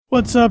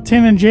What's up,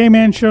 Tan and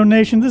J-Man Show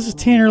Nation? This is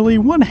Tanner Lee,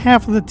 one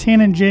half of the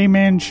Tan and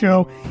J-Man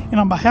Show.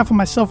 And on behalf of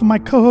myself and my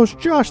co-host,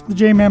 Josh the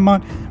J-Man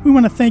Munt, we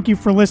want to thank you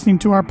for listening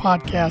to our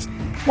podcast.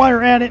 While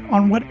you're at it,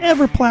 on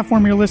whatever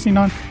platform you're listening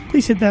on,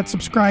 please hit that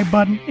subscribe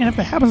button. And if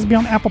it happens to be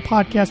on Apple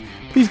Podcasts,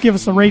 please give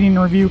us a rating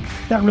and review.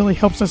 That really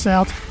helps us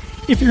out.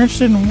 If you're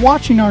interested in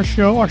watching our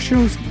show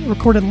is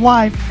recorded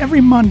live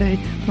every Monday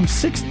from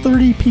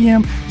 6:30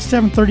 p.m. to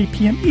 7:30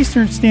 p.m.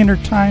 Eastern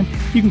Standard Time.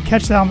 You can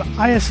catch that on the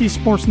ISC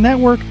Sports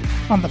Network,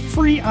 on the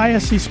free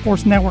ISC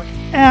Sports Network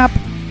app,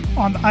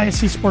 on the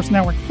ISC Sports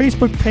Network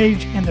Facebook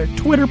page, and their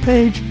Twitter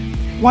page.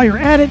 While you're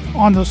at it,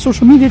 on those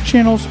social media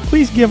channels,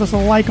 please give us a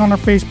like on our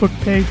Facebook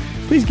page.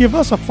 Please give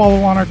us a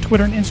follow on our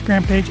Twitter and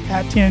Instagram page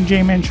at Tan and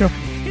J-Man Show.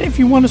 And if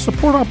you want to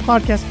support our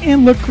podcast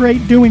and look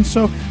great doing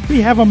so,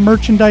 we have a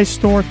merchandise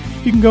store.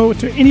 You can go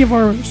to any of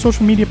our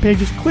social media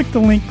pages, click the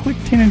link, click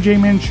Tan and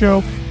J-Man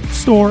Show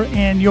store,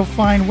 and you'll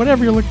find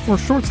whatever you're looking for.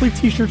 Short sleeve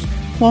t-shirts,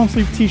 long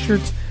sleeve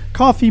t-shirts,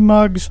 coffee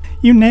mugs,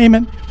 you name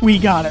it, we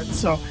got it.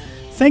 So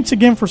thanks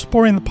again for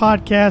supporting the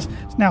podcast.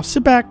 Now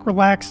sit back,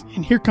 relax,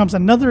 and here comes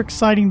another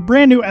exciting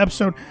brand new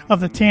episode of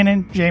the Tan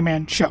and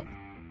J-Man Show.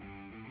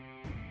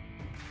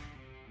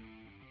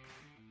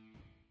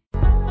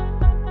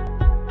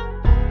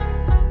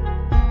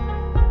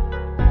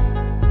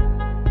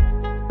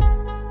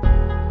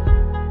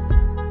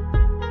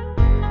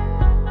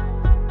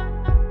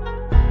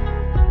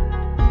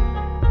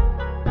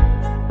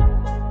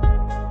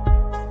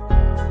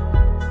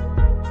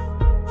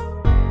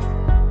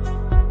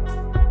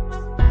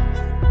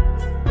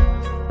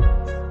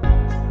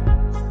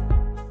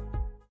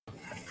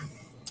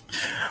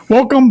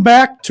 Welcome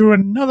back to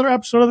another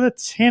episode of the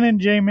Tan and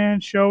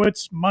J-Man Show.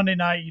 It's Monday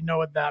night. You know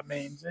what that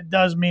means. It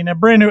does mean a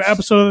brand new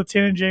episode of the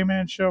Tan and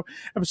J-Man Show,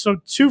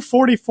 episode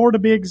 244 to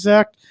be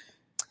exact.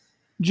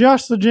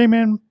 Josh the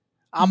J-Man.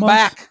 I'm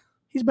back.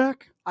 He's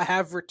back. I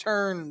have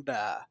returned.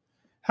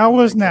 How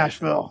was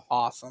Nashville?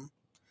 Awesome.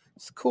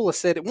 It's the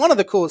coolest city. One of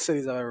the coolest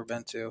cities I've ever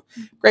been to.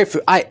 Great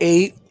food. I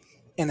ate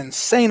an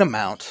insane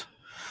amount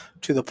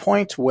to the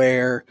point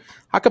where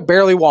I could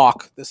barely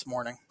walk this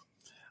morning.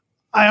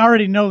 I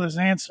already know this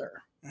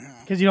answer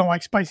because you don't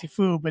like spicy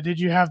food, but did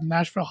you have the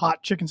Nashville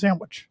hot chicken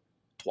sandwich?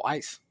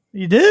 Twice.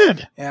 You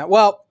did? Yeah.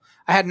 Well,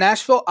 I had a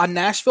Nashville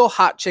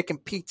hot chicken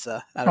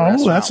pizza at a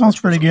restaurant. Oh, that sounds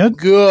pretty good.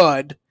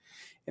 Good.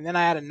 And then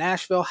I had a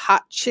Nashville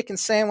hot chicken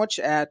sandwich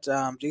at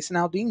Jason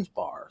Aldean's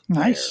bar.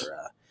 Nice.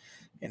 There,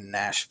 in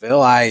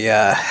Nashville. I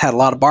had a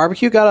lot of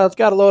barbecue. Got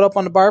to load up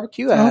on the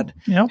barbecue. I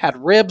had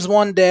ribs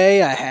one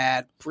day. I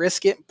had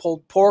brisket and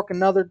pulled pork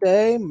another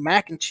day.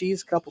 Mac and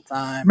cheese a couple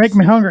times. Make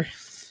me hungry.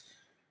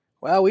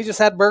 Well, we just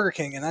had Burger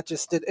King, and that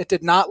just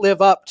did not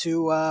live up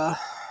to.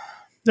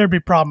 There'd be a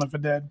problem if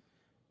it did.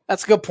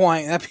 That's a good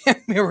point.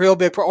 That'd be a real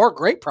big or a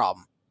great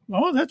problem.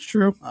 Oh, that's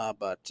true.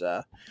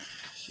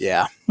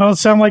 Yeah. Well, it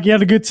sounded like you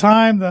had a good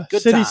time. The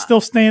good city's time.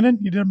 still standing.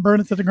 You didn't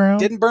burn it to the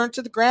ground. Didn't burn it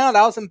to the ground.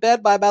 I was in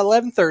bed by about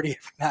 11:30 every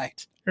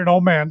night. You're an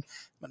old man.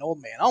 I'm an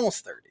old man,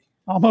 almost 30.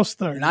 Almost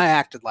 30. And I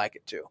acted like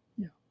it too.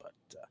 Yeah. But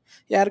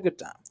I had a good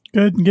time.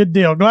 Good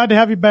deal. Glad to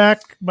have you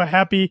back, but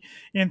happy.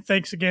 And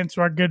thanks again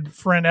to our good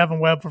friend Evan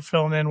Webb for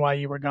filling in while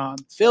you were gone.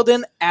 Filled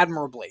in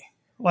admirably.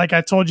 Like I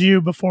told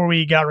you before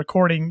we got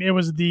recording, it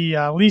was the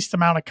least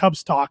amount of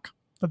Cubs talk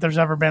that there's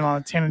ever been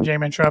on a Tan and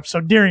J-Man Show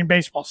episode during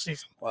baseball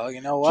season. Well,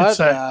 you know what?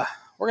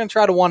 We're going to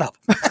try to one-up.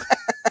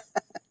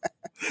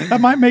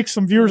 That might make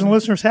some viewers and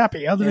listeners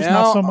happy. Others,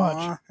 not so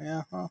much.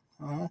 I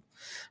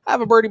have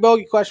a birdie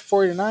bogey question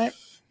for you tonight.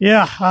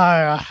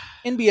 Yeah.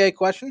 NBA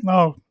question.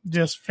 Oh,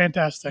 just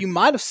fantastic. You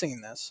might have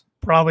seen this.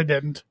 Probably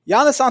didn't.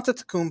 Giannis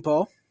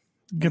Antetokounmpo.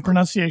 Good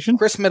pronunciation.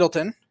 Chris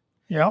Middleton.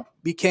 Yeah.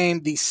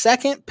 Became the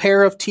second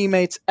pair of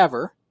teammates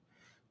ever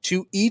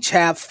to each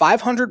have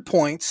 500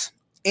 points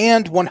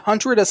and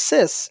 100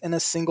 assists in a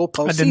single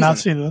postseason. I did not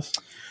see this.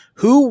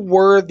 Who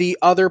were the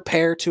other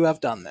pair to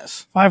have done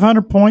this?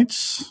 500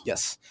 points.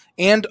 Yes.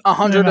 And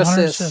 100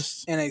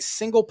 assists in a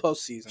single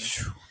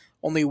postseason.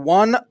 Only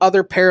one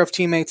other pair of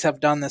teammates have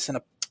done this in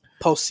a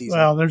postseason.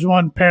 Well, there's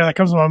one pair that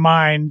comes to my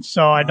mind,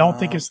 so I don't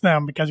think it's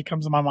them because it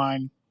comes to my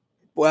mind.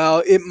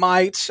 Well, it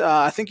might.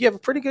 I think you have a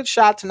pretty good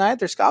shot tonight.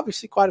 There's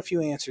obviously quite a few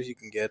answers you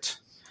can get.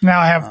 Now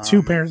I have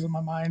two pairs in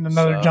my mind.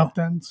 Another jumped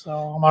in, so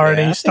I'm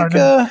already starting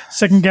to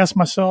second guess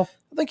myself.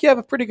 I think you have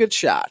a pretty good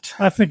shot.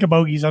 I think a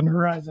bogey's on the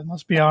horizon,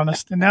 let's be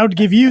honest. And that would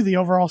give you the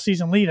overall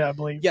season lead, I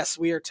believe. Yes,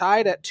 we are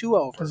tied at 2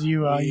 over. Because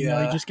you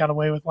just got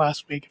away with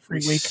last week, a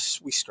free week.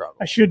 We struggled.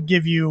 I should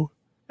give you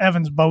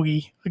Evan's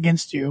bogey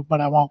against you, but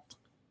I won't.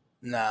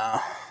 No.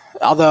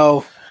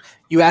 Although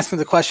you asked me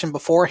the question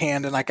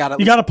beforehand, and I got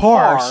You got a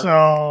par,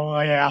 so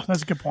yeah,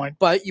 that's a good point.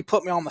 But you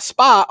put me on the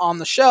spot on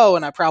the show,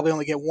 and I probably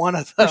only get one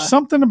of the. There's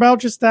something about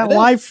just that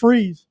live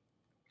freeze.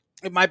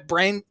 My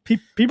brain.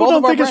 People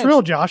don't think it's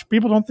real, Josh.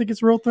 People don't think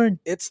it's a real thing.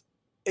 It's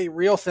a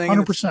real thing. 100%.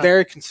 And it's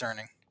very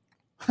concerning.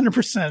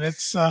 100%.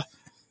 It's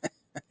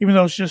even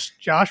though it's just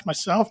Josh,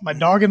 myself, my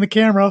dog, and the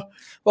camera.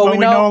 Well, but we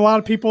know a lot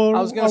of people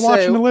are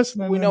watching and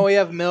listening. We know we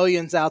have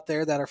millions out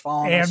there that are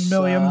following us. And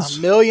millions.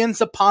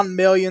 Millions upon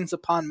millions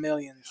upon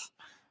millions.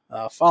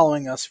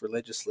 following us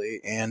religiously,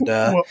 and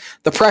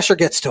the pressure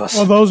gets to us.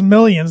 Well, those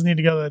millions need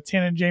to go to the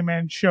Tan and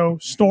J-Man Show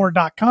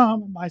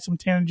store.com and buy some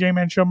Tan and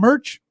J-Man Show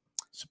merch.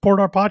 Support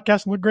our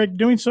podcast and look great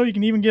doing so. You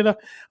can even get a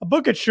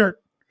Book It shirt.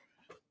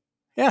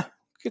 Yeah,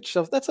 good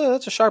stuff. That's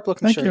a sharp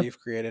looking shirt you've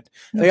created.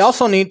 Yes. They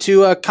also need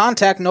to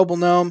contact Noble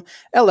Gnome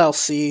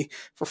LLC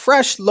for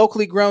fresh,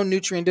 locally grown,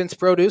 nutrient-dense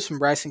produce from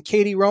Bryce and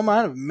Katie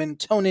Romine of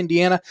Mentone,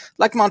 Indiana.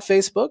 Like them on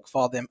Facebook,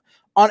 follow them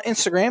on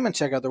Instagram, and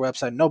check out their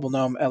website,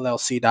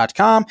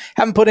 noblegnomellc.com.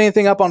 Haven't put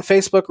anything up on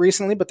Facebook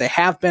recently, but they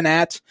have been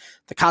at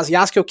the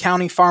Kosciuszko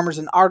County Farmers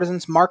and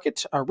Artisans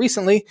Market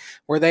recently,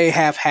 where they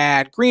have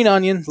had green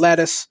onion,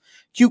 lettuce,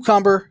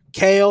 cucumber,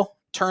 kale,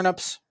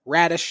 turnips,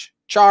 radish,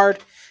 chard,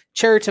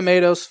 cherry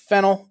tomatoes,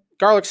 fennel,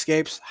 garlic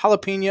scapes,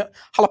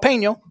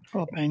 jalapeno,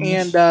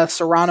 and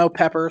serrano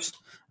peppers,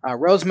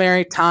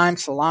 rosemary, thyme,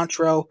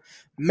 cilantro,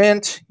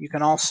 mint. You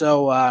can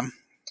also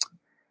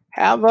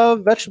have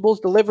vegetables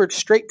delivered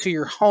straight to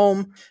your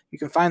home. You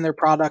can find their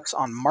products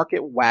on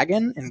Market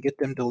Wagon and get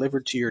them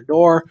delivered to your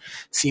door.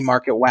 See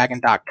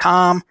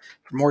marketwagon.com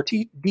for more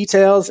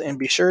details, and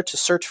be sure to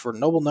search for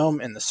Noble Gnome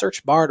in the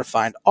search bar to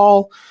find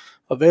all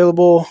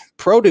available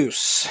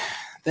produce.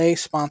 They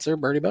sponsor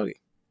Birdie Bogey.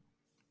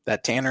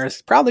 That Tanner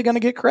is probably going to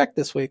get correct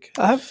this week.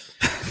 I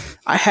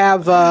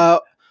have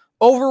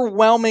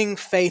overwhelming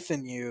faith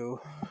in you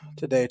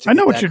today. I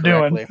know what you're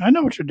doing. I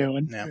know what you're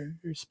doing. Yeah.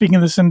 You're speaking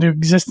this into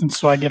existence,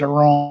 so I get it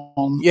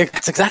wrong. Yeah,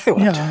 that's exactly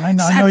what I'm doing. I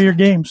know. Exactly. I know your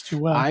games too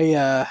well.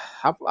 I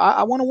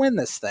want to win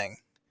this thing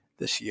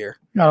this year.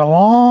 Got a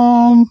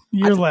long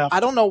year left. I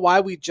don't know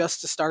why we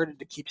just started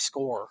to keep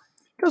score.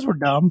 Because we're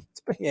dumb.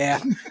 Yeah.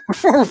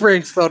 We're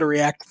very slow to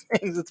react to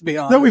things, let's be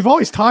honest. That we've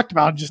always talked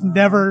about, just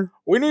never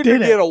We need to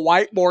get a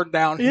whiteboard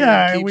down here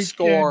and keep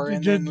score.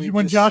 And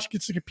when Josh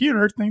gets the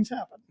computer, things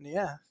happen.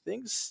 Yeah.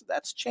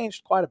 That's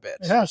changed quite a bit.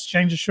 It has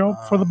changed the show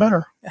for the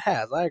better. It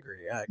has. I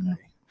agree.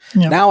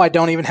 Yeah. Now I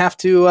don't even have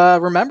to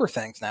remember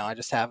things now. I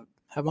just have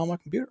them on my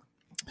computer.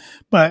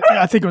 But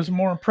I think it was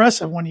more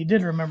impressive when he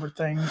did remember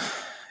things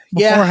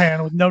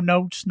beforehand with no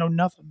notes, no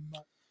nothing.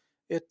 But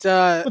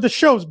the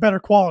show's better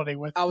quality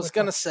with. I was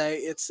gonna say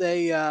it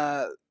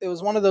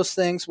was one of those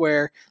things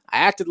where I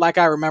acted like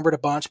I remembered a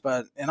bunch,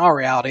 but in all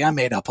reality, I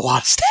made up a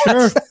lot of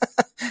stats. Sure.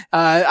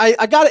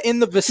 I got it in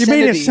the vicinity.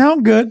 You made it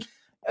sound good.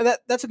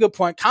 That's a good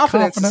point.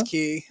 Confidence is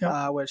key,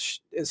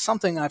 which is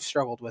something I've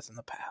struggled with in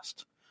the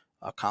past.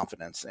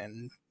 Confidence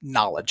and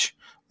knowledge,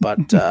 but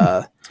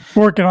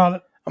working on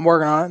it. I'm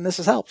working on it, and this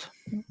has helped.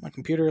 My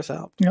computer has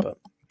helped. Yep. But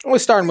what are we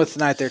starting with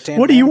tonight, there, Tanner?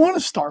 What do you want to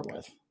start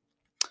with?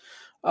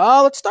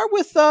 Let's start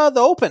with the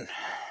Open.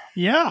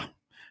 Yeah.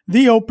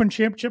 The Open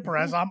Championship, or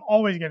as I'm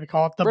always going to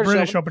call it, the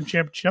British Open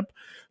Championship.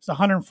 It's the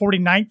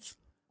 149th,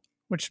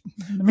 which,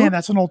 man,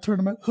 that's an old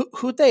tournament.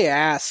 Who'd they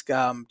ask?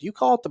 Do you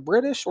call it the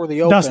British or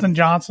the Open? Dustin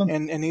Johnson.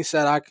 And he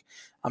said, I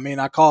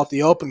call it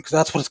the Open because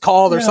that's what it's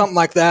called or something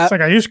like that. It's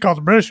like I used to call it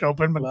the British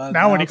Open, but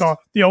now what do you call it?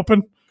 The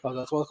Open? Oh,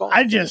 that's what it's called?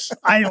 I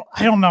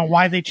don't know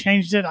why they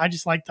changed it. I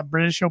just like the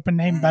British Open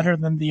name better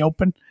than the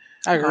Open.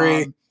 I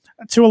agree.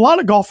 To a lot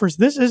of golfers,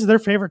 this is their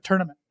favorite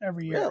tournament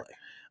every year.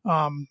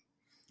 Really?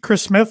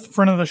 Chris Smith,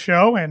 friend of the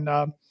show and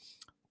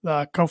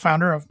the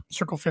co-founder of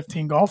Circle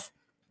 15 Golf,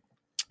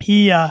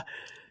 he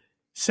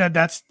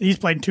said he's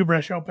played 2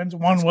 British Opens.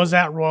 One was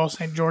at Royal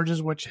St.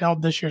 George's, which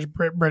held this year's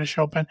British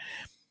Open.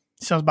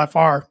 So it's by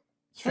far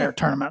his favorite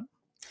tournament.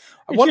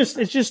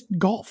 It's just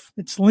golf.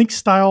 It's link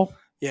style.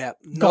 Yeah,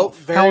 golf.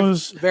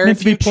 Very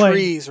few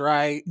trees,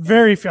 right?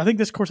 Very few. I think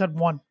this course had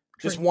one.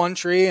 Just one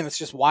tree, and it's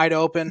just wide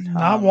open.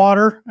 Not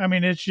water. I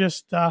mean, it's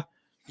just hit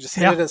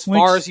it as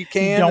far as you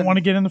can. You don't want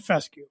to get in the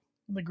fescue,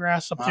 the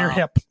grass up to your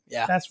hip.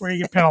 Yeah, that's where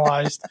you get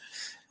penalized.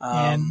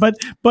 But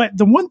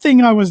the one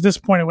thing I was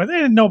disappointed with,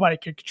 and nobody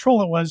could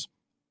control it, was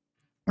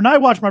when I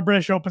watch my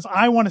British Opens,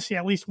 I want to see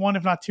at least 1,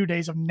 if not 2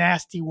 days of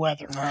nasty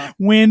weather,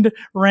 wind,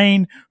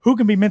 rain. Who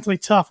can be mentally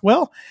tough?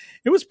 Well,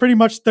 it was pretty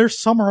much their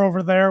summer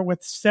over there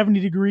with 70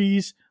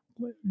 degrees,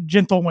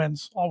 gentle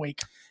winds all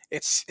week.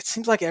 It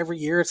seems like every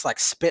year it's like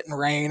spitting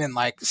rain and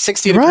like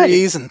 60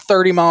 degrees and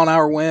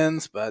 30-mile-an-hour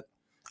winds, but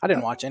I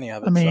didn't watch any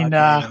of it. I mean,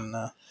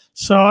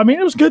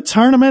 it was good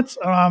tournaments.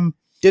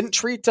 Didn't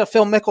treat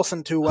Phil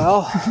Mickelson too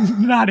well.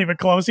 Not even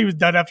close. He was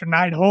done after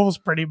 9 holes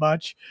pretty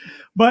much,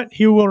 but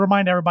he will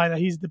remind everybody that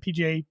he's the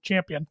PGA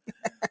champion.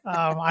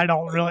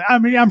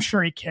 I'm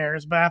sure he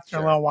cares, but after a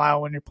little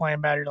while when you're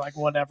playing bad, you're like,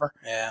 whatever.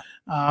 Yeah.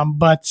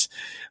 But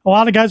a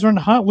lot of guys are in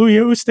the hunt. Louis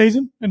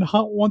Oosthuizen in the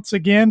hunt once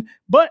again,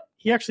 but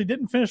he actually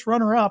didn't finish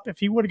runner-up. If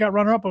he would have got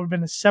runner-up, it would have been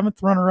the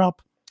 7th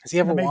runner-up. Has he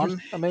ever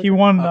won? He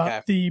won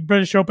the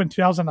British Open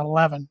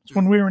 2011. It's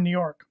when we were in New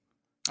York.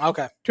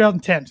 Okay.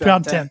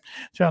 2010.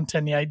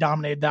 Yeah, he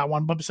dominated that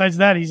one. But besides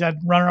that, he's had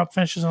runner-up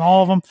finishes in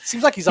all of them.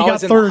 Seems like he's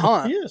always in the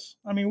hunt. He is.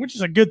 I mean, which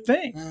is a good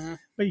thing. Mm-hmm.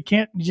 But you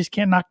just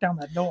can't knock down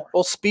that door.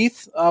 Well,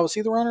 Spieth, was he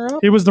the runner-up?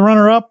 He was the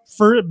runner-up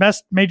for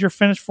best major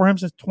finish for him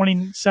since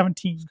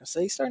 2017. I was going to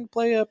say he's starting to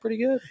play pretty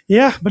good.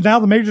 Yeah, but now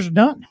the majors are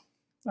done.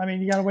 I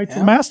mean, you got to wait till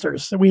the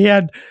Masters. So we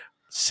had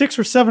 6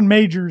 or 7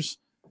 majors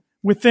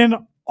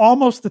within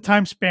almost the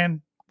time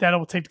span that it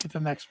will take to get the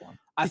next one.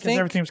 I because think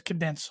everything was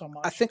condensed so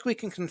much. I think we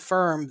can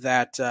confirm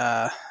that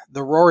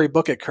the Rory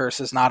Book It curse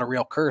is not a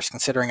real curse,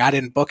 considering I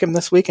didn't book him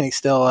this week, and he's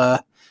still.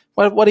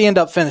 What did he end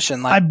up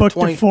finishing? Like I booked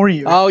 20? it for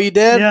you. Oh, you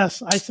did?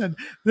 Yes, I said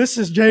this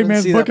is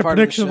J-Man's Book It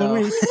prediction of the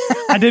week.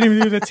 I didn't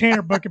even do the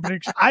Tanner Book It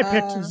prediction. I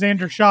picked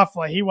Xander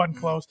Schauffele. He wasn't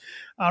close.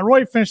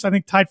 Roy finished, I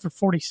think, tied for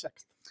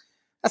 46th.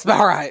 That's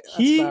about right.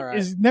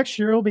 Is next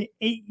year. It'll be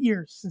 8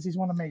 years since he's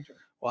won a major.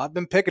 Well, I've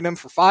been picking him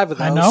for 5 of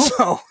those. I know.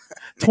 So.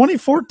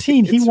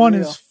 2014, he won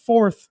his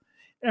 4th.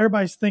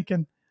 Everybody's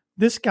thinking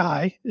this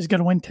guy is going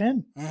to win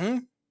 10. Mm-hmm.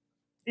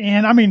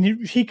 And I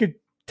mean, he could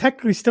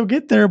technically still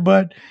get there,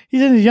 but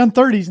he's in his young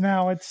 30s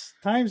now. It's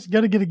time's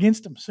got to get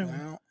against him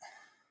soon.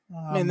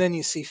 Well, and then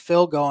you see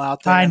Phil go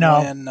out there and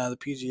win the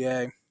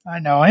PGA. I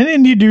know.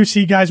 And you do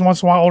see guys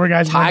once in a while, older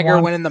guys.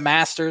 Tiger winning the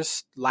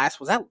Masters was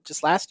that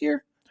just last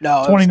year?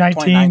 No,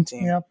 2019.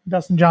 Yeah,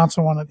 Dustin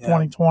Johnson won it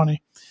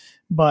 2020.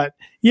 But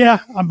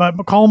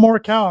but Collin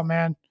Morikawa,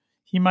 man,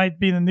 he might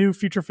be the new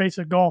future face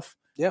of golf.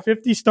 Yeah,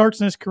 50 starts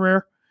in his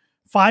career,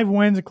 5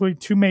 wins, including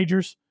 2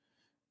 majors,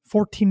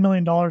 $14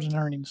 million in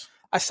earnings.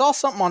 I saw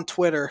something on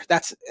Twitter.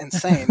 That's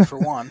insane for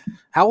one.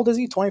 How old is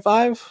he?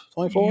 25,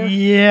 24?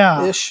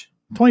 Yeah, ish.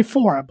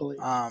 24, I believe.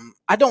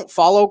 I don't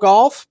follow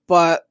golf,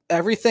 but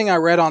everything I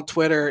read on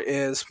Twitter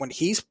is when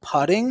he's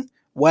putting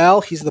well,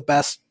 he's the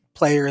best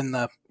player in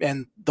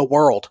the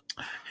world.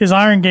 His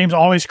iron game's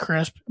always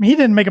crisp. I mean, he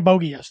didn't make a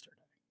bogey yesterday.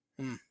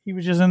 He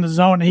was just in the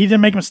zone, and he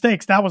didn't make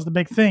mistakes. That was the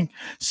big thing.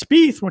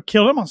 Spieth, what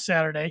killed him on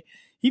Saturday,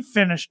 he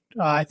finished,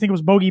 I think it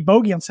was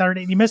bogey on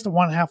Saturday, and he missed a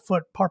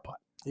 1.5-foot par putt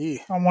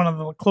on one of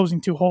the closing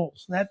 2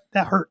 holes. That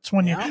hurts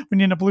when you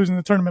end up losing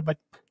the tournament by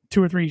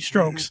 2 or 3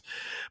 strokes.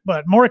 Mm-hmm.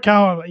 But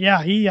Morikawa,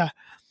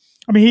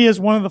 he is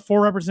one of the 4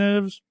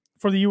 representatives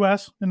for the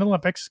U.S. in the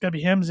Olympics. It's got to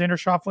be him, Xander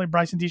Schauffele,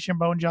 Bryson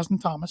DeChambeau, and Justin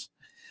Thomas.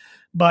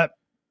 But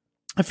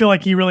I feel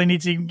like he really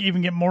needs to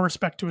even get more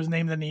respect to his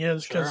name than he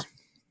is because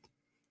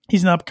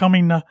he's an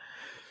upcoming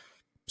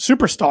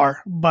superstar,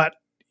 but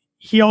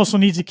he also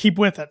needs to keep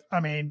with it.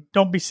 I mean,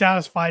 don't be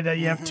satisfied that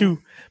you have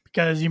 2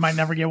 because you might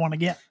never get one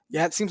again.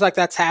 Yeah, it seems like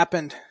that's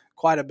happened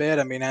quite a bit.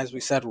 I mean, as we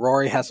said,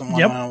 Rory hasn't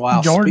won one in a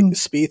while. Jordan.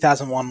 Spieth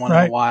hasn't won one in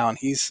a while, and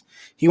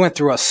he went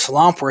through a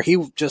slump where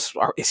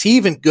is he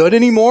even good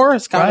anymore?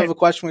 It's kind of a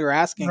question we were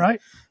asking.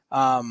 Right.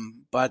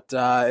 But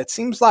it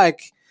seems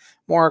like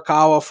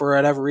Morikawa, for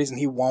whatever reason,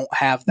 he won't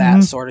have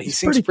that sort of. He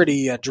seems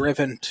pretty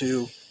driven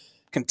to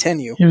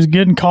continue. He was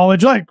good in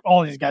college. Like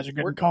all these guys are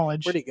good in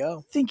college. Where'd he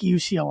go? I think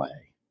UCLA.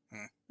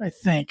 I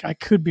think. I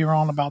could be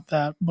wrong about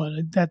that,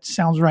 but that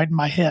sounds right in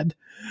my head.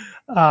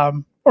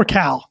 Or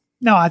Cal.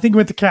 No, I think he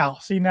went to Cal.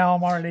 See, now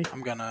I'm going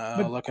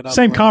to look it up.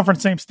 Same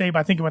conference, same state, but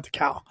I think he went to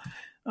Cal.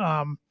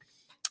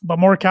 But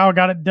Morikawa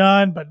got it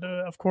done. But,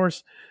 of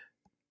course,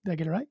 did I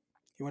get it right?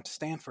 He went to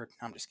Stanford.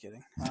 I'm just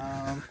kidding.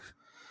 I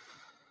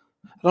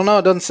don't know.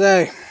 It doesn't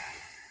say.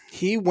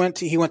 He went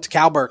to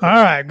Cal Berkeley. All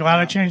right. Glad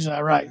I changed that.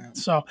 Right. Yeah.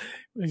 So,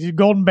 he's a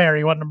Golden Bear.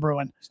 He wasn't a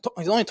Bruin.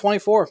 He's only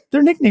 24.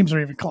 Their nicknames are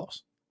even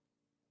close.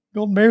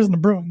 Golden Bears and the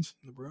Bruins.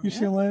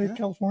 UCLA,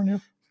 California.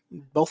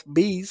 Both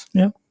B's.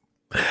 Yeah.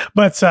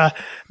 But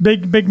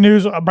big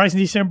news. Bryson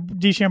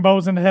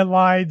DeChambeau's in the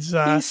headlines.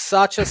 He's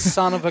such a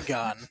son of a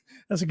gun.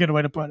 That's a good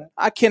way to put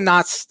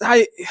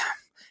it.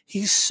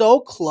 He's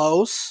so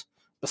close.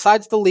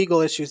 Besides the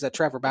legal issues that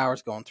Trevor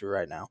Bauer's going through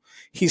right now,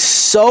 he's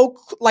so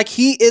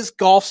he is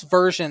golf's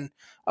version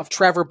of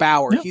Trevor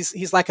Bauer. Yep.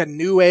 He's like a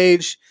new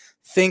age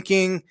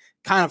thinking,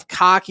 kind of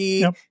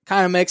cocky,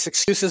 kind of makes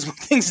excuses when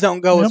things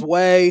don't go his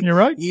way. You're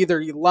right. Either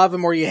you love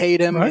him or you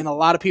hate him, and a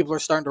lot of people are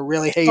starting to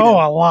really hate him. Oh,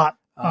 a lot.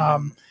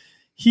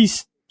 He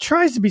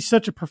tries to be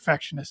such a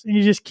perfectionist, and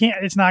you just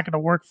can't. It's not going to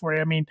work for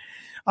you. I mean,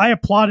 I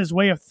applaud his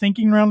way of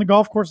thinking around the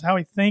golf course, how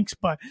he thinks,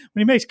 but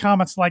when he makes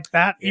comments like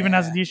that, even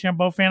as a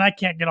DeChambeau fan, I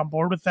can't get on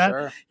board with that.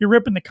 Sure. You're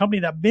ripping the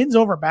company that bends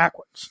over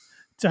backwards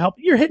to help.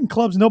 You're hitting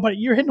clubs.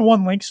 You're hitting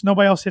 1 links.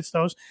 Nobody else hits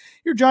those.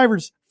 Your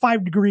driver's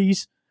 5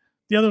 degrees.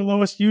 The other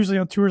lowest usually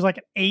on tour is like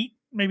an 8,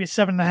 maybe a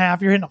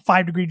 7.5. You're hitting a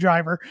 5-degree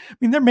driver. I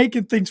mean, they're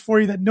making things for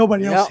you that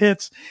nobody else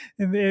hits.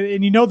 And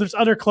there's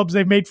other clubs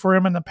they've made for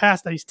him in the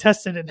past that he's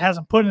tested and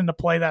hasn't put into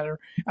play that are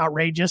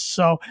outrageous.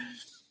 So,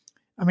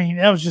 I mean,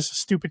 that was just a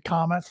stupid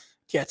comment.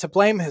 Yeah, to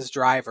blame his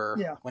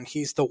driver when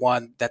he's the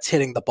one that's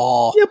hitting the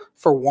ball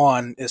for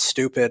one is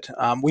stupid.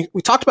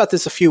 We talked about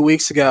this a few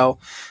weeks ago,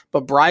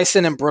 but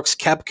Bryson and Brooks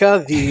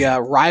Koepka, the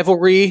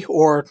rivalry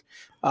or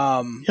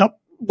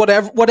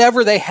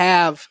whatever they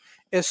have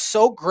is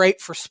so great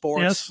for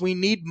sports. Yes. We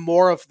need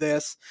more of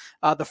this.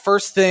 The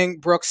first thing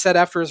Brooks said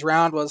after his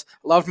round was,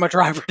 "Loved my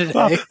driver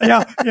today."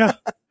 Yeah.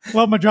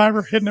 Love my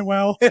driver, hitting it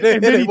well.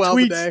 And then he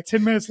tweets today.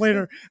 10 minutes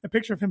later a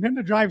picture of him in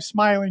the drive,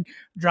 smiling,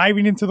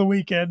 driving into the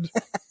weekend.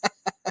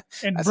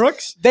 And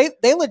Brooks, they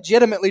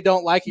legitimately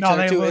don't like each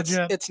other too.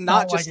 It's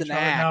not just an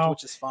act,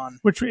 which is fun.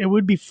 Which it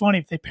would be funny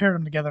if they paired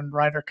them together in the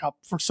Ryder Cup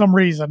for some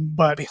reason,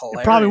 but it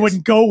probably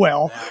wouldn't go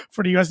well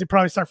for the U.S. They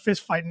probably start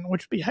fist fighting,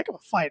 which would be a heck of a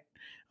fight.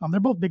 They're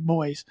both big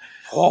boys.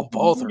 Oh,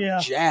 both are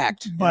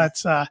jacked.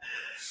 But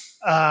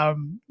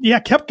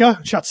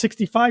Koepka shot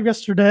 65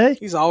 yesterday.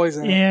 He's always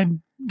in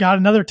and got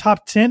another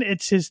top 10.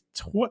 It's his,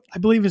 I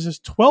believe, is his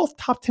 12th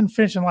top 10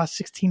 finish in the last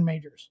 16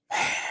 majors.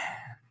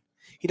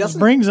 He doesn't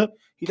brings it.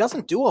 He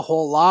doesn't do a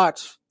whole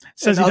lot.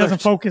 Says he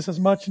doesn't focus as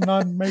much in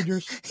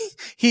non-majors.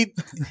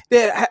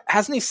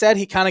 Hasn't he said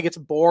he kind of gets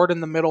bored in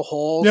the middle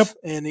holes? Yep.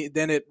 And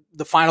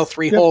the final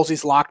 3 holes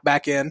he's locked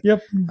back in.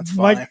 Yep. That's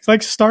funny.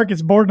 Like Stark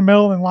gets bored in the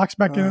middle and locks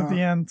back in at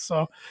the end.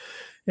 So,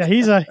 yeah,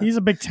 he's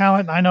a big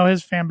talent. I know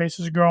his fan base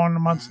is growing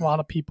amongst a lot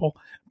of people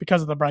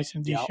because of the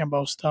Bryson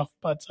DeChambeau stuff.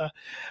 But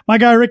my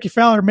guy Ricky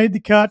Fowler made the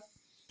cut,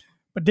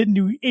 but didn't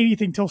do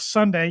anything till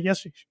Sunday.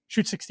 Yes, he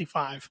shoots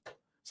 65.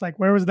 It's like,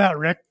 where was that,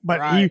 Rick?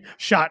 But he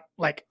shot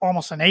like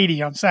almost an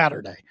 80 on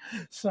Saturday.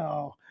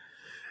 So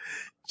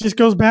just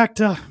goes back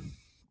to,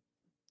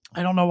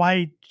 I don't know why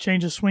he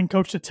changed his swing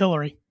coach to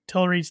Tillery.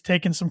 Tillery's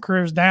taken some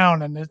careers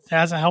down, and it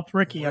hasn't helped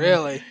Ricky.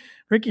 Really? I mean,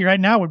 Ricky right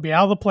now would be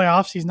out of the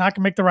playoffs. He's not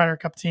going to make the Ryder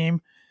Cup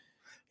team.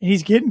 And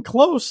he's getting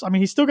close. I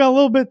mean, he's still got a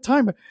little bit of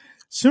time, but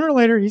sooner or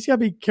later, he's got to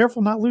be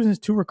careful not losing his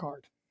tour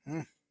card.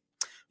 He'd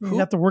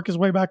have to work his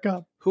way back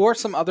up. Who are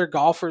some other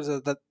golfers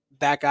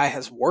that guy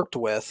has worked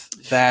with?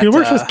 He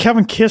works with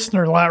Kevin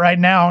Kistner a lot right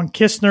now. And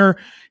Kistner,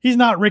 he's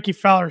not Ricky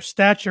Fowler's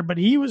stature, but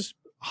he was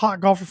a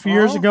hot golfer a few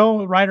years ago,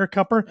 a Ryder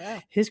Cupper.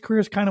 Yeah. His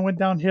careers kind of went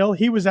downhill.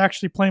 He was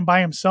actually playing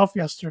by himself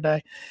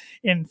yesterday.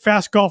 And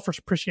fast golfers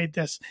appreciate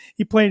this.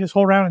 He played his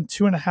whole round in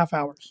 2.5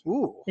 hours.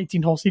 Ooh.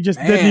 18 holes. He just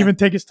didn't even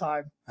take his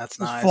time. That's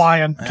nice. He's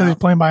flying because he's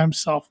playing by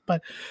himself.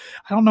 But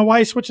I don't know why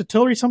he switched to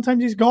Tillery. Sometimes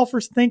these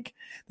golfers think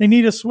they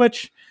need a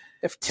switch.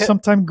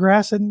 Sometimes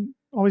grass and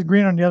always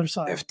green on the other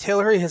side. If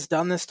Tillery has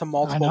done this to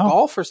multiple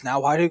golfers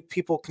now, why do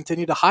people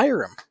continue to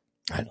hire him?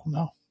 I don't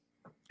know.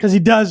 Because he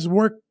does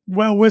work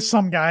well with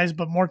some guys,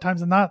 but more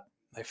times than not,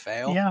 they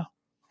fail. Yeah.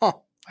 Huh.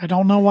 I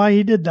don't know why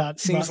he did that.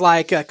 Seems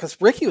like because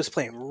Ricky was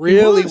playing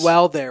really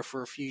well there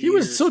for a few years. He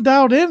was so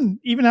dialed in,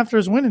 even after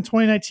his win in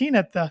 2019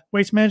 at the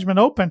Waste Management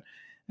Open.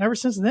 Ever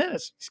since then,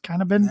 it's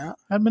kind of been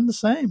the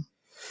same.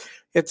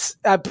 It's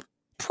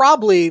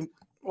probably.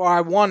 Well,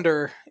 I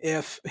wonder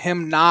if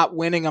him not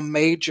winning a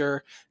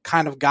major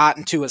kind of got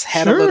into his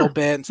head a little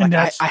bit. It's like,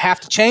 I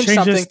have to change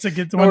something to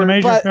get to win a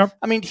major. But,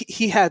 I mean,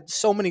 he had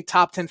so many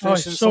top 10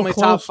 finishes, so many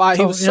top 5.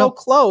 He was so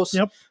close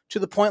to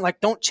the point, like,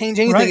 don't change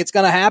anything. It's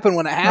going to happen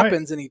when it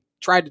happens. And he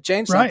tried to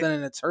change something,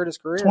 and it's hurt his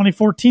career.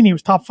 2014, he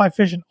was top 5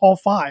 finishing all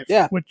 5.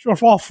 Yeah. Or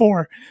all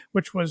 4,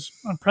 which was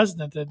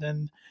unprecedented.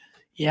 And,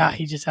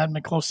 he just hadn't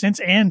been close since.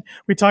 And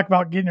we talk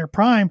about getting your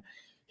prime.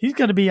 He's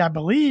going to be, I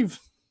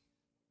believe,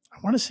 I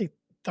want to say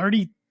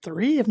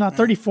 33, if not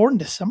 34 in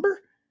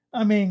December.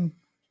 I mean,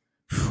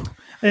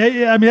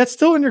 that's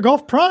still in your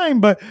golf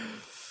prime, but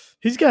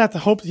he's going to have to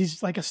hope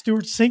he's like a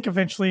Stuart Sink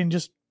eventually and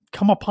just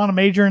come upon a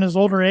major in his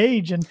older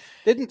age. And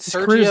didn't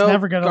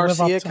Sergio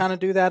Garcia kind of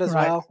do that as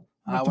well?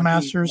 With the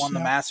Masters. He won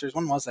the Masters.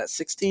 When was that?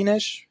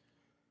 16-ish?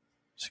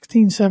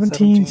 16,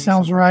 17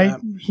 sounds right.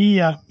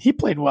 Like he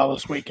played well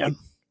this weekend.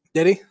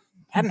 Did he?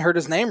 Hadn't heard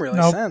his name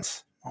really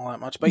since. All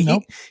that much, but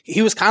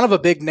he was kind of a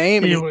big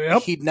name.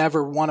 And he'd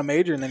never won a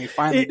major, and then he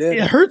finally did.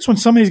 It hurts when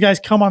some of these guys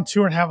come on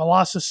tour and have a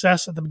lot of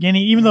success at the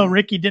beginning. Even though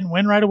Ricky didn't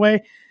win right away,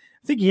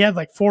 I think he had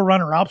like 4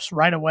 runner-ups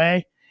right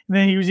away, and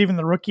then he was even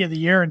the Rookie of the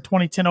Year in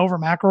 2010 over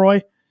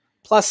McIlroy.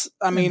 Plus,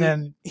 I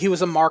mean, he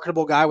was a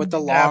marketable guy with the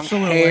long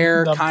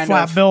hair, the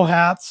flat bill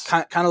hats,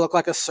 kind of looked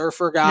like a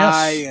surfer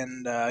guy,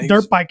 and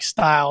dirt bike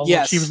style.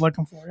 Yes, which he was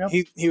looking for.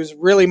 Yep. He was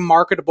really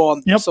marketable,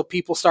 and so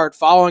people started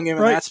following him,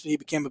 and he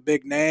became a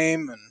big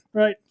name.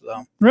 And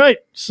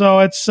so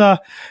it's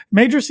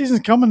major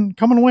season's coming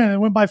and win. It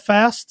went by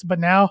fast, but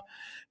now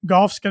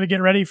golf's going to get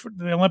ready for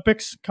the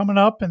Olympics coming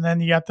up, and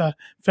then you got the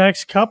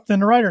FedEx Cup, then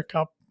the Ryder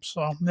Cup.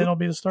 So then it'll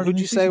be the start. Who'd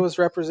you say was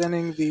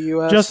representing the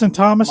U.S.? Justin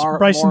Thomas,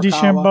 Bryson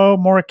DeChambeau,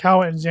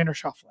 Morikawa, and Xander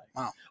Schauffele.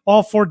 Wow.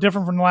 All 4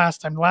 different from the last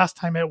time. The last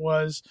time it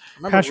was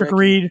Patrick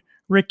Reed,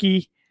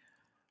 Ricky,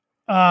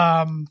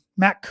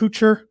 Matt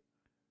Kuchar.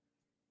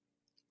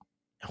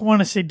 I want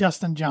to say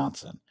Dustin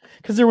Johnson.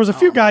 Because there was a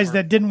few guys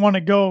that didn't want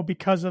to go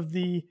because of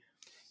the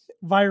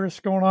virus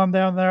going on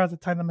down there at the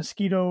time, the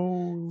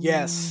mosquito.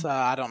 Yes,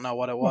 I don't know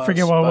what it was. I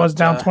forget what it was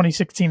down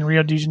 2016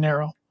 Rio de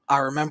Janeiro. I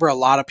remember a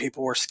lot of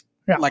people were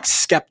like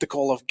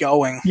skeptical of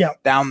going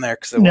down there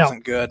because it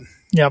wasn't good.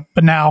 Yeah,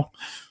 but now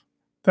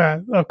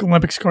the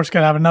Olympics, of course, got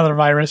to have another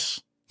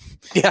virus.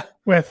 Yeah,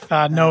 with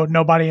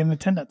nobody in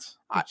attendance.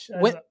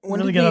 When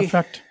really going to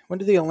affect. When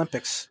do the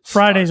Olympics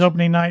Friday's start?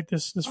 Opening night.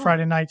 This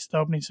Friday night's the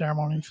opening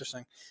ceremony.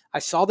 Interesting. I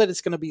saw that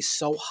it's going to be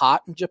so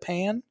hot in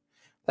Japan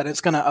that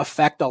it's going to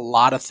affect a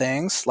lot of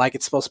things. Like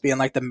it's supposed to be in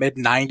like the mid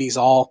 90s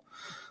all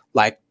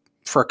like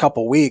for a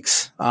couple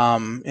weeks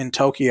in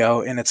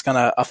Tokyo, and it's going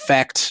to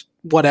affect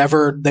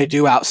whatever they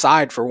do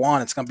outside. For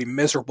one, it's going to be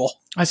miserable.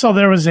 I saw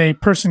there was a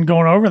person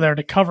going over there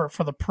to cover it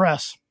for the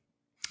press.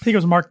 I think it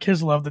was Mark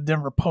Kislev of the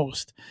Denver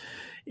Post.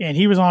 And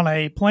he was on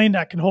a plane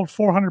that can hold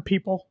 400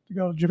 people to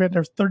go to Japan.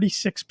 There's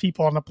 36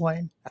 people on the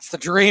plane. That's the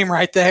dream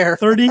right there.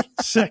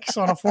 36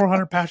 on a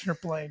 400 passenger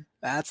plane.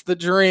 That's the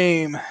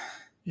dream.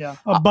 Yeah.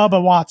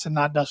 Bubba Watson,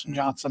 not Dustin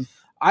Johnson.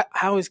 I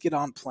always get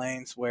on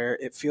planes where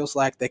it feels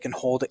like they can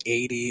hold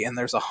 80 and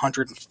there's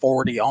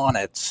 140 on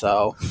it.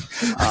 So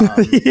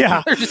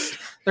yeah,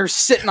 they're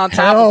sitting on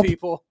top of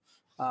people.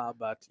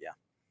 But yeah.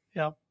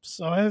 Yeah.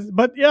 So,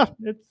 but yeah,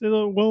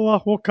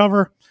 we'll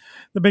cover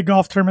the big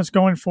golf tournaments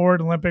going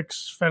forward,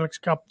 Olympics,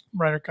 FedEx Cup,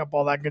 Ryder Cup,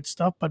 all that good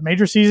stuff. But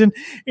major season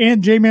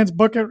and J-Man's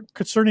book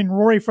concerning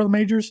Rory for the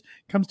majors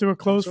comes to a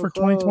close for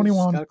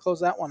 2021. Got to close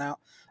that one out.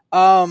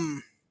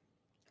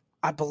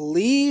 I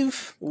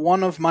believe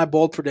one of my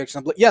bold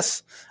predictions.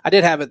 Yes, I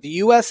did have it. The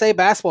USA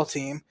basketball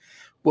team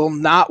will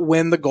not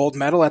win the gold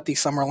medal at the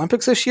Summer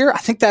Olympics this year. I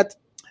think that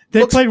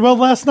they played well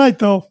last night,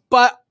 though.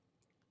 But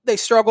they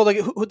struggled.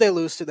 Who'd they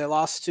lose to? They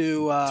lost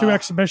to 2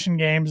 exhibition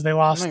games. They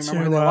lost I don't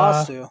remember who they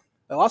lost to.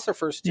 They lost their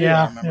first 2.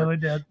 Yeah, I remember.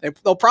 Yeah, they did.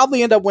 They'll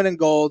probably end up winning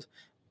gold,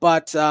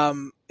 but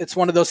it's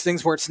one of those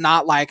things where it's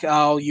not like,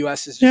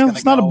 U.S. is just going to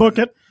it's not a book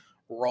it.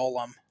 Roll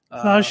them.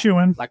 It's not a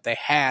shoo-in. Like they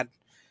had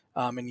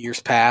in years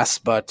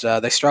past, but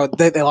they struggled.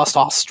 They lost to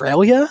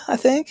Australia, I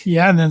think.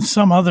 Yeah, and then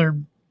some other.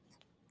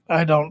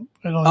 I don't.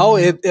 Oh,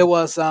 it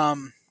was.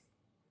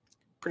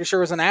 Pretty sure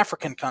it was an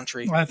African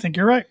country. I think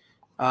you're right.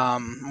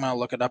 I'm gonna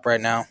look it up right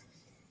now.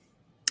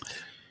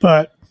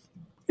 But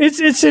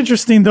it's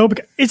interesting though,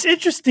 because it's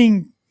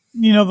interesting.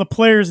 The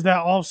players that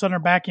all of a sudden are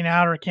backing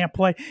out or can't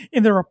play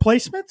in the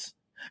replacements.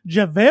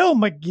 JaVale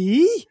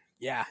McGee.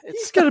 Yeah,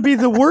 he's going to be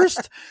the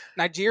worst.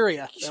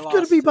 Nigeria. He's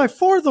going to be by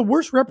far the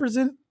worst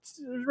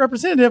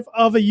representative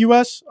of a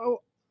U.S.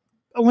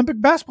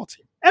 Olympic basketball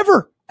team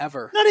ever.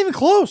 Not even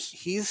close.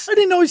 I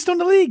didn't know he's still in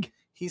the league.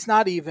 He's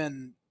not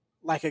even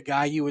like a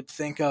guy you would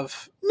think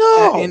of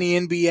at any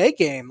NBA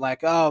game.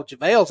 Like,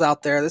 JaVale's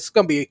out there. This is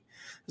going to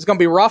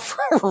be rough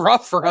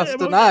for us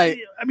tonight.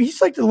 I mean,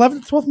 he's like the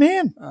 11th, 12th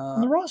man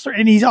on the roster,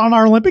 and he's on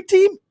our Olympic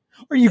team.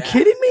 Are you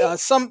kidding me?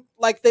 Some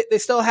like they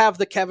still have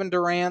the Kevin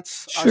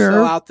Durant's are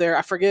still out there.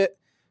 I forget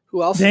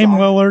who else. Dame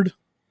Lillard.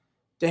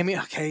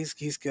 Damian, okay,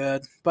 he's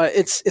good, but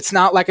it's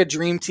not like a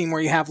dream team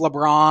where you have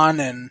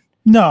LeBron and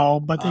no,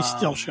 but they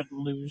still shouldn't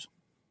lose.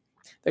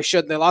 They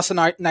should. They lost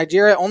to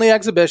Nigeria, only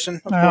exhibition,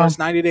 of course,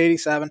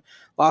 90-87.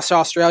 Lost to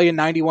Australia,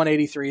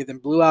 91-83. Then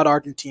blew out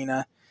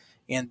Argentina,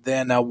 and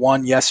then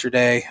won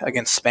yesterday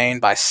against Spain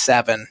by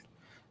 7.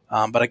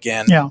 But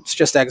again, it's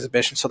just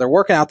exhibition. So they're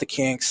working out the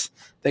kinks.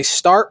 They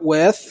start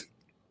with,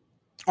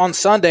 on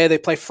Sunday, they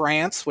play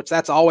France, which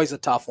that's always a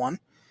tough one.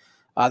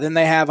 Then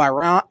they have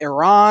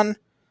Iran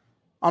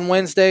on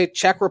Wednesday,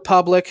 Czech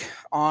Republic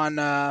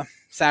on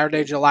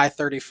Saturday, July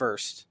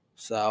 31st.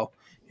 So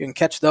you can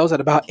catch those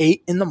at about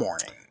 8 in the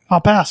morning.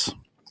 I'll pass.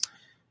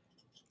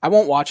 I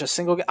won't watch a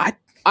single game.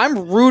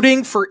 I'm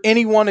rooting for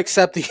anyone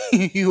except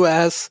the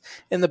U.S.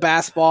 in the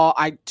basketball.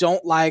 I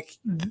don't like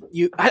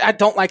I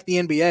don't like the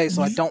NBA,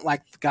 so I don't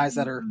like the guys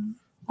that are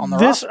on the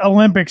roster. This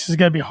Olympics is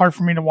going to be hard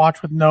for me to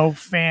watch with no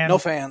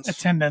fans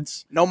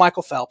attendance. No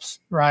Michael Phelps.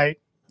 Right.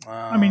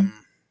 I mean,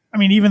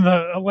 even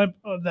the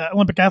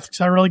Olympic athletes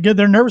are really good.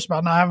 They're nervous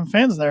about not having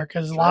fans there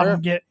because a lot of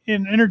them get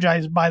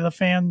energized by the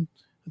fan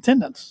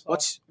attendance.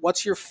 So.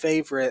 What's your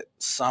favorite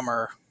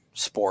summer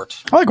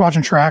sport? I like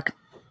watching track.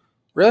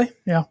 Really?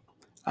 Yeah.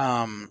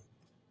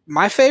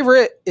 My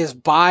favorite is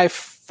by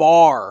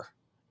far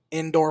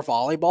indoor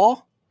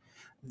volleyball.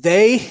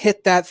 They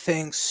hit that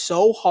thing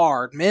so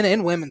hard, men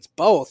and women's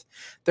both.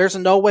 There's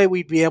no way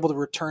we'd be able to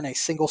return a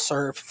single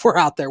serve if we're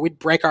out there. We'd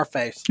break our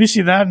face. You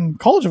see that in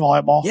college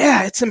volleyball.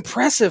 Yeah, it's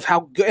impressive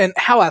how good and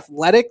how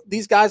athletic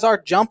these guys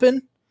are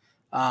jumping.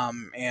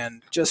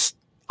 And just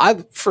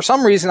for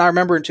some reason, I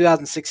remember in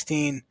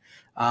 2016,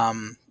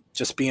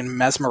 just being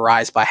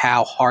mesmerized by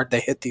how hard they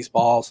hit these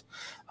balls.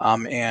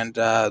 And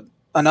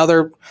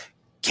another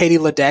Katie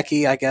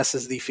Ledecky, I guess,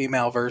 is the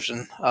female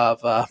version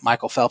of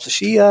Michael Phelps.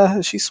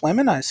 Is she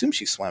swimming? I assume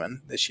she's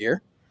swimming this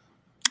year.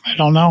 I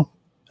don't know.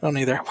 I don't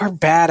either. We're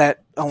bad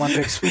at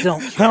Olympics. We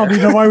don't care. I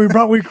don't know why we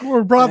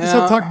brought this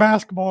up to talk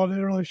basketball and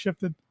it really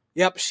shifted.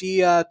 Yep, she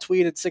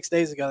tweeted 6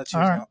 days ago that she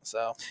was going.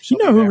 So you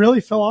know who really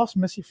fell off?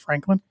 Missy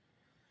Franklin.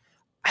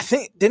 I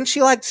think didn't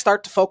she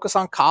start to focus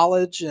on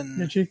college and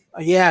did she?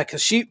 Yeah,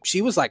 because she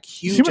was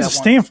huge. She was at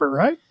Stanford,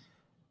 right?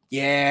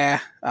 Yeah,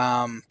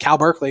 Cal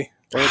Berkeley.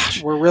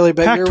 We're really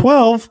big.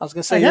 PAC-12. I was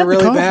going to say you're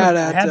really bad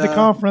at. Had the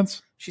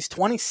conference. She's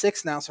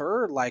 26 now, so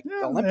her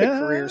Olympic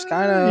career is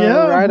kind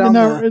of right on.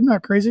 Isn't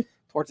that crazy?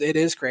 It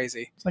is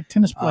crazy. It's like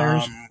tennis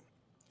players.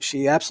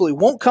 She absolutely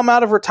won't come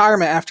out of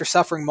retirement after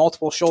suffering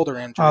multiple shoulder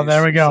injuries. Oh,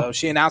 there we go. So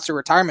she announced her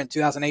retirement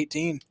in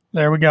 2018.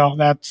 There we go.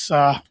 That's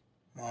all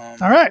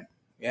right.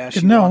 Yeah,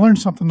 I learned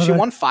something today. She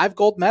won 5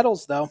 gold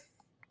medals, though.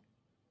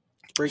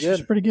 It's pretty good.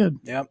 She's pretty good.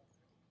 Yep.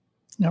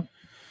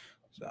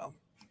 So.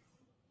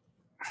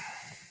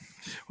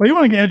 Well, you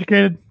want to get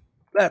educated?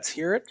 Let's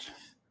hear it.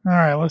 All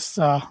right, let's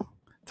talk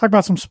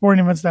about some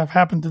sporting events that have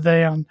happened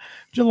today on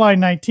July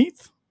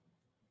 19th.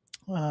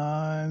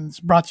 It's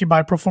brought to you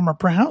by Proforma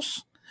Print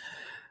House.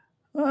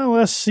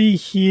 Let's see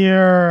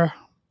here.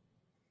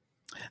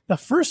 The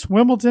first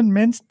Wimbledon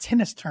men's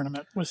tennis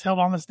tournament was held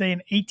on this day in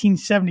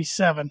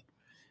 1877.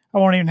 I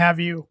won't even have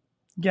you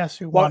guess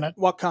who won it.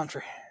 What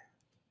country?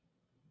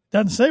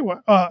 Doesn't say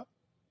what.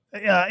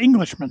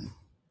 Englishman.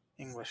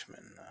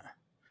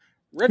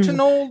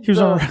 Reginald. He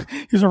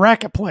was a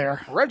racket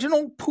player.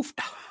 Reginald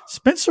Poofta.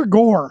 Spencer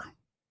Gore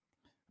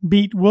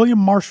beat William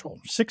Marshall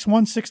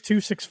 6'1", 6'2",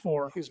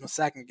 6'4". He was my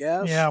second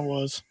guess. Yeah, it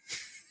was.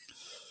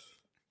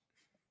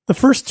 The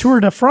first Tour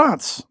de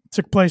France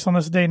took place on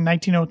this day in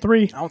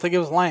 1903. I don't think it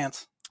was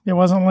Lance. It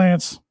wasn't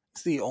Lance.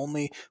 It's the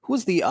only. Who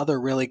was the other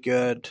really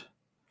good?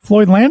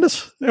 Floyd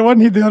Landis? It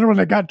wasn't he the other one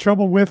that got in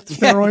trouble with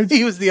steroids? Yeah,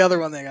 he was the other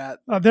one they got.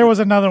 There was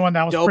another one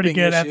that was pretty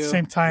good issue. at the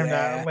same time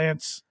that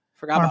Lance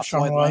Forgot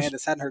Armstrong about Floyd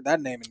Landis. Hadn't heard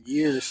that name in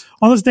years.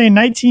 On this day in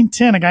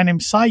 1910, a guy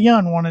named Cy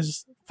Young won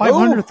his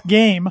 500th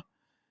game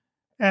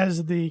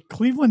as the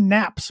Cleveland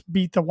Naps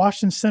beat the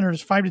Washington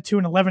Senators 5-2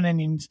 in 11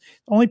 innings.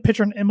 The only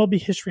pitcher in MLB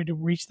history to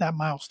reach that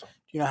milestone.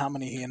 Do you know how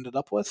many he ended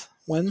up with?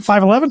 Wins?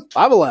 511?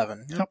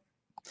 511. Yep.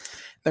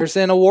 There's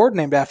an award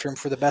named after him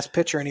for the best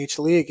pitcher in each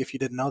league, if you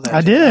didn't know that.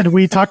 I did.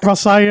 We talked about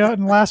Cy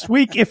Young last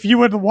week. If you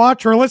would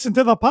watch or listen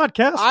to the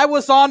podcast. I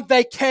was on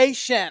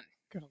vacation.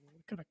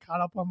 Could have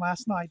caught up on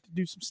last night to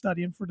do some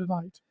studying for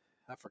tonight.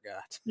 I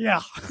forgot.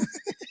 Yeah.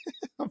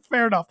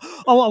 Fair enough.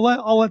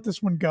 I'll let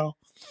this one go.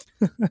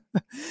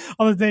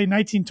 On the day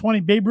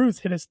 1920, Babe Ruth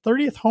hit his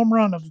 30th home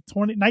run of the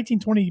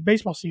 1920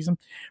 baseball season,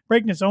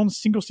 breaking his own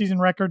single-season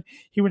record.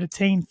 He would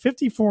attain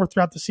 54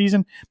 throughout the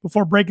season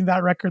before breaking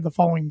that record the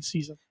following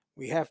season.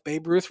 We have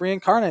Babe Ruth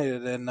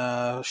reincarnated in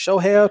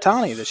Shohei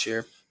Ohtani this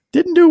year.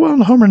 Didn't do well in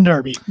the home run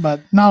derby,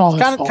 but not all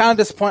his fault. Kind of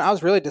disappointed. I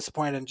was really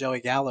disappointed in Joey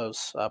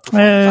Gallo's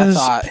performance.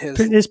 I thought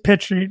his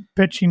pitching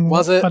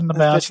wasn't the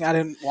best. Pitching, I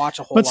didn't watch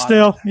a whole lot. But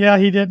still, yeah,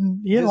 he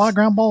didn't. He had a lot of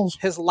ground balls.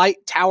 His light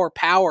tower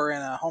power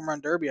in a home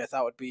run derby, I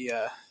thought would be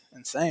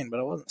insane, but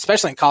it wasn't.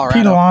 Especially in Colorado.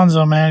 Pete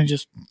Alonso, man, he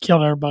just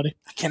killed everybody.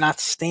 I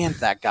cannot stand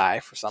that guy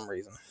for some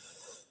reason.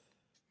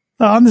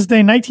 On this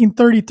day,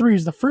 1933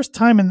 is the first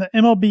time in the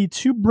MLB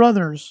two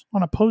brothers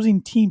on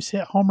opposing teams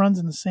hit home runs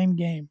in the same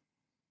game.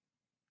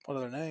 What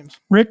are their names?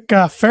 Rick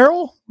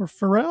Farrell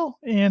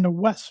and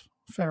Wes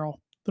Farrell,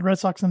 the Red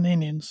Sox and the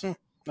Indians.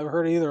 Never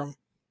heard of either of them.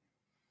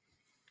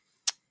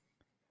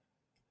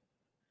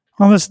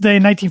 On this day,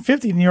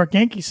 1950, the New York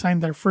Yankees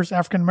signed their first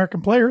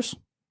African-American players,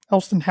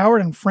 Elston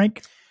Howard and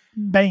Frank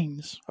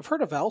Baines. I've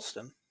heard of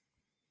Elston.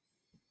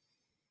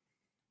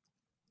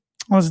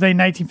 On this day,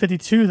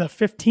 1952, the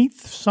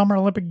 15th Summer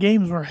Olympic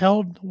Games were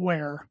held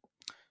where?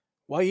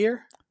 What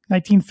year?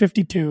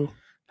 1952.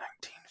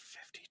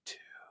 1952.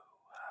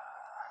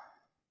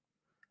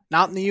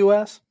 Not in the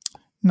U.S.?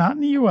 Not in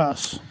the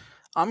U.S.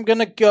 I'm going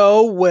to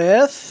go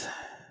with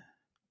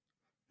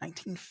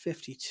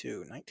 1952.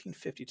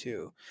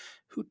 1952.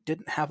 Who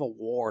didn't have a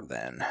war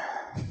then?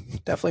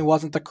 Definitely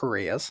wasn't the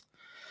Koreas.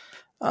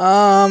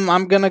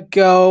 I'm going to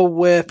go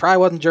with, probably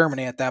wasn't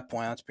Germany at that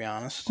point, let's be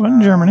honest.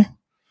 Wasn't Germany.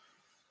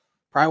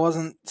 Probably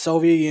wasn't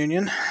Soviet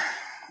Union.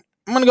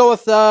 I'm going to go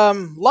with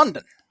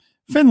London.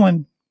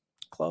 Finland.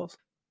 Close.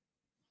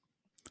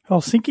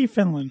 Helsinki,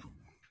 Finland.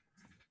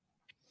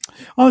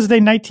 On this day,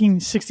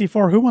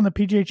 1964, who won the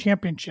PGA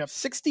Championship?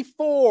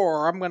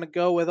 64. I'm going to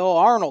go with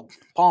Arnold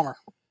Palmer.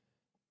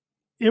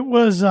 It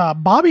was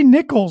Bobby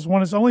Nichols won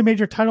his only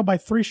major title by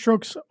 3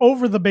 strokes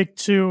over the big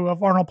two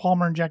of Arnold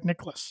Palmer and Jack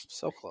Nicklaus.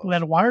 So close.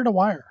 Led wire to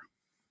wire.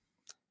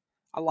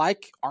 I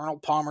like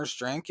Arnold Palmer's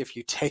drink if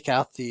you take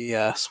out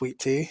the sweet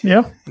tea.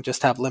 Yeah. And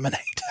just have lemonade.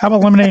 How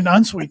about lemonade and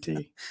unsweet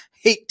tea?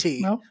 Hate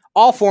tea. No?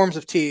 All forms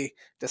of tea.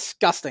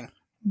 Disgusting.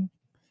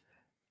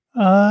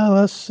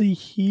 Let's see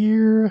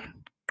here.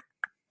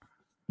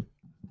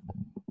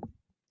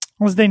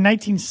 On this day,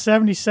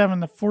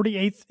 1977, the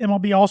 48th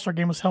MLB All-Star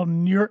Game was held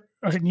in New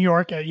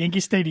York at Yankee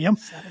Stadium.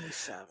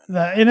 77.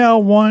 The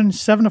NL won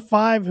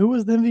 7-5. Who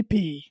was the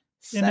MVP?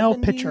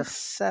 NL pitcher.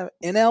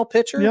 NL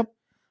pitcher? Yep.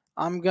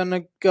 I'm going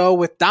to go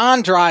with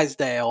Don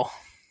Drysdale.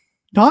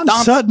 Don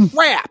Sutton.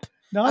 Crap.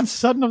 Don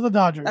Sutton of the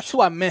Dodgers. That's who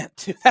I meant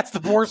to. That's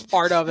the worst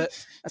part of it.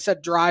 I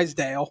said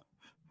Drysdale.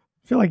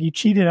 I feel like you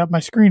cheated at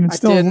my screen and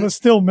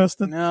still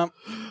missed it. No.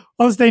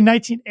 On this day,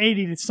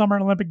 1980, the Summer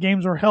Olympic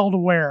Games were held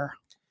where?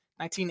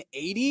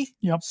 1980?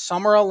 Yep.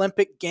 Summer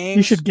Olympic Games.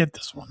 You should get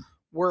this one.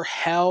 Were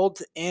held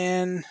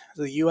in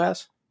the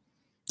U.S.?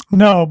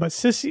 No, but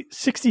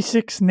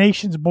 66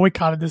 nations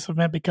boycotted this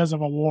event because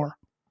of a war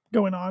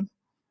going on.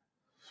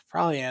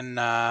 Probably in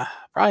the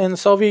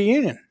Soviet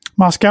Union.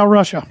 Moscow,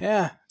 Russia.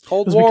 Yeah.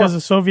 Cold War. It was because of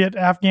the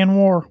Soviet-Afghan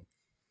War.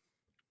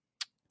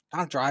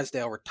 Don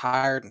Drysdale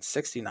retired in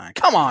 69.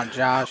 Come on,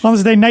 Josh. On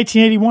this day,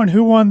 1981,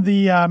 who won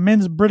the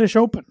men's British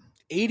Open?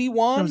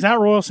 81? It was at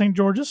Royal St.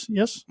 George's,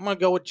 yes. I'm going to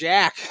go with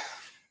Jack.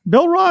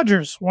 Bill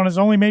Rogers won his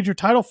only major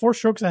title, 4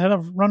 strokes ahead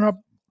of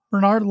runner-up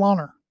Bernard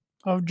Launer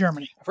of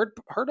Germany. I've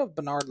heard of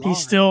Bernard Launer. He's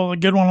still a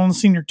good one on the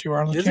senior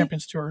tour, on the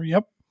Champions Tour.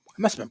 Yep.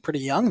 He must have been pretty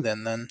young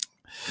then.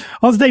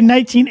 On this day,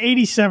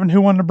 1987,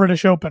 who won the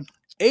British Open?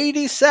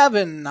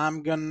 87.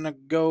 I'm going to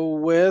go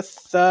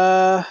with...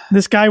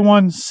 This guy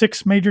won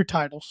 6 major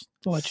titles,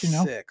 to let you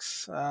know.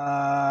 6.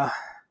 So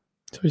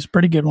he's a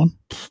pretty good one.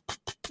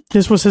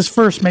 This was his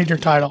first major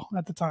title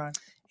at the time.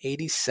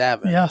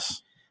 87.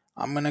 Yes.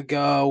 I'm going to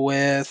go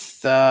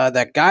with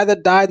that guy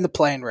that died in the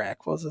plane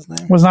wreck. What was his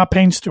name? Was not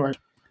Payne Stewart.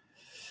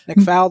 Nick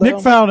Faldo. Nick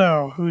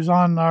Faldo, who's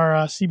on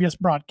our CBS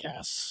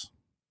broadcasts.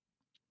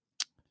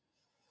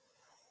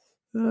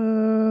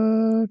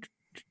 On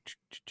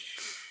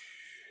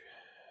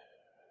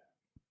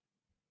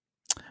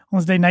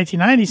this day,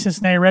 1990,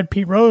 Cincinnati Red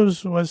Pete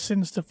Rose was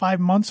sentenced to 5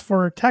 months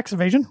for tax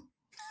evasion.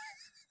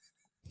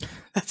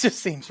 That just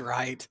seems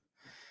right,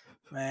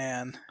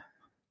 man.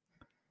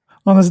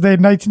 On this day,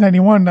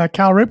 1991,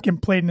 Cal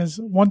Ripken played in his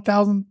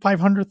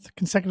 1,500th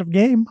consecutive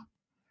game.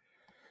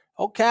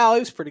 Oh, Cal, he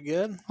was pretty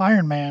good.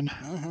 Iron Man.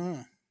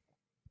 Mm-hmm.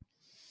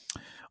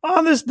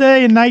 On this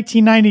day in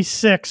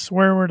 1996,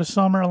 where were the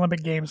Summer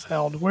Olympic Games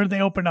held? Where did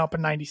they open up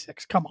in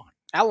 96? Come on.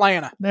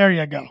 Atlanta. There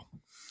you go.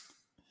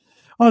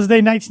 On this day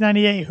in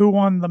 1998, who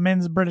won the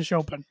men's British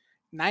Open?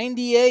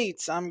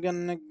 98. I'm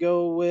going to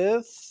go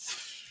with...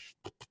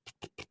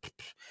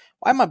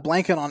 Why am I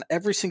blanking on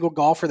every single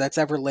golfer that's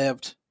ever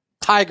lived?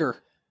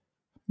 Tiger.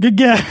 Good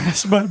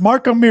guess, but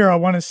Mark O'Meara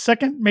won his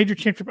second major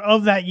championship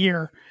of that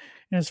year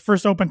and his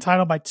first Open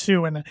title by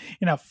 2 in a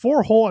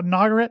 4-hole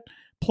inaugural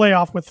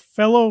playoff with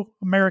fellow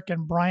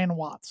American Brian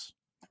Watts.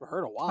 Never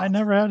heard of Watts. I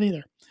never had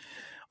either.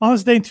 On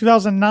this day in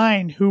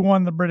 2009, who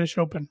won the British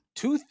Open?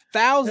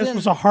 2000. This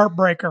was a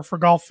heartbreaker for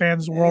golf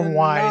fans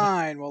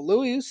worldwide. Well,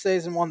 Louis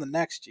Oosthuizen won the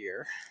next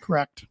year.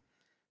 Correct.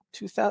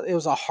 2000. It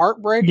was a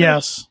heartbreaker?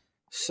 Yes.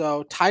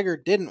 So Tiger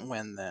didn't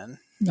win then.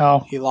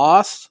 No. He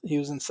lost? He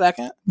was in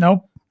second?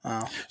 Nope.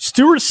 Oh.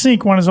 Stuart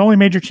Sink won his only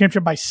major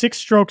championship by 6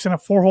 strokes in a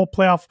 4-hole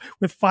playoff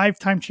with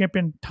 5-time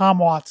champion Tom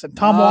Watson.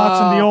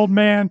 Watson, the old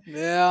man,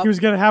 yeah, he was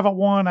going to have it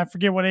won. I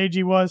forget what age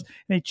he was,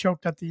 and he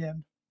choked at the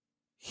end.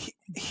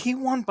 He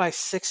won by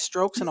 6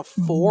 strokes in a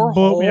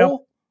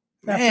 4-hole?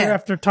 Yep.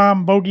 After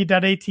Tom bogeyed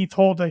that 18th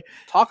hole to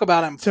talk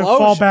about implosion. To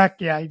fall back,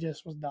 yeah, he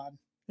just was done.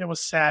 It was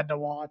sad to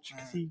watch.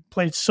 He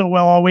played so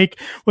well all week.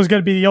 Was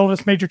going to be the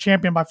oldest major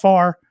champion by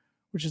far,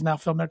 which is now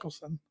Phil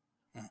Mickelson.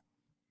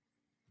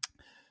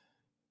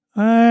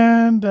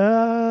 And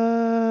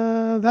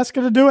that's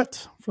going to do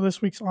it for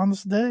this week's On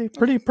This Day.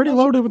 Pretty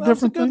loaded with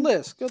different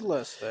things. Good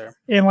list there.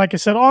 And like I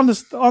said, on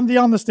the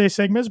On This Day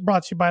segment is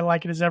brought to you by,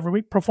 like it is every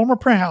week, Performer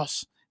Print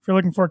House. If you're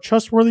looking for a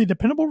trustworthy,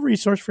 dependable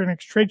resource for your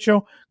next trade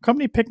show,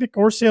 company picnic,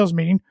 or sales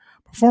meeting,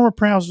 Performer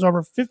Print House has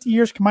over 50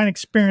 years combined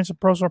experience of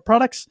personal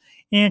products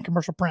and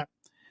commercial print.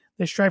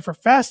 They strive for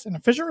fast and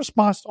efficient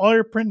response to all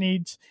your print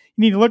needs.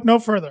 You need to look no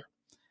further.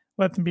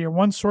 Let them be your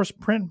one-source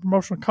print and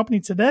promotional company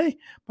today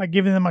by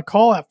giving them a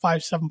call at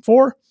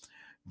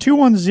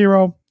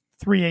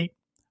 574-210-3815.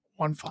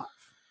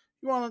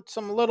 You want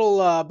some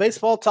little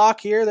baseball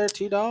talk here there,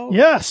 T-Dog?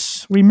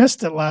 Yes, we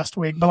missed it last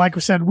week, but like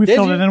we said, we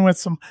filled it in with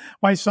some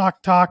White Sox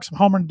talk, some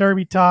home run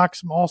derby talk,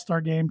 some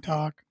all-star game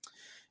talk.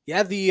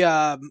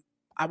 Yeah,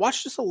 I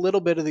watched just a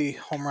little bit of the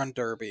home run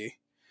derby.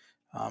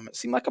 It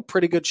seemed like a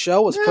pretty good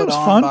show. It was put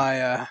on fun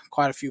by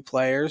quite a few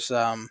players.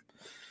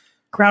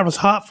 Crowd was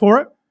hot for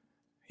it.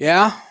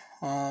 Yeah,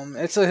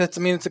 it's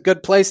a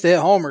good place to hit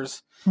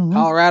homers. Mm-hmm.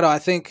 Colorado, I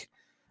think,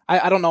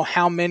 I don't know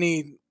how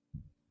many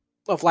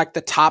of like the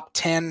top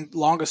 10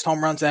 longest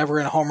home runs ever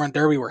in a home run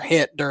derby were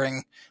hit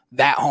during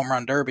that home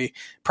run derby.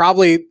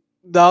 Probably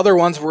the other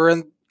ones were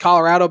in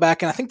Colorado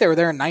back in, I think they were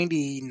there in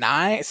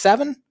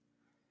 99-7.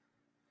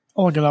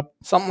 I'll look it up.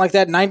 Something like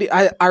that. 90.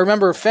 I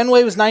remember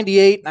Fenway was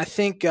 98. And I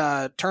think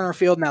Turner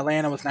Field in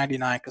Atlanta was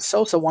 99 because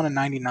Sosa won in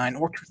 99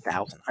 or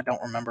 2000. I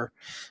don't remember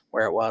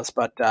where it was.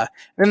 But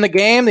in the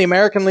game, the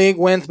American League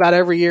wins about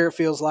every year, it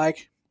feels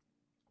like.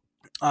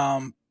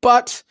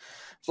 But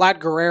Vlad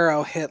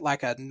Guerrero hit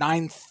like a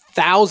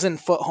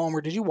 9,000-foot homer.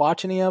 Did you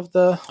watch any of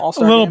the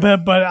All-Star game? A little game?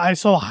 bit, but I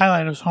saw the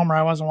highlight of his homer.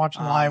 I wasn't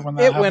watching live when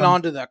that happened. It went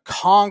on to the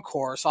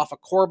concourse off of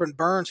Corbin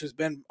Burns, who's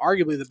been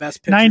arguably the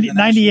best pitcher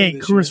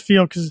 98 Coors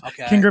Field, because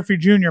Ken Griffey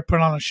Jr. put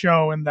on a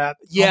show in that.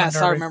 Yes,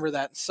 I remember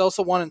that.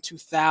 Sosa won in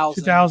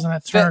 2000. 2000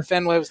 at Turner.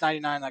 Fenway was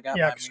 99.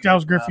 That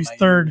was Griffey's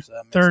third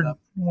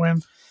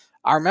win.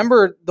 I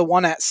remember the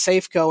one at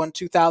Safeco in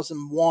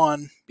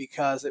 2001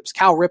 because it was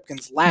Cal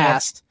Ripken's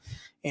last. Yep.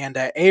 And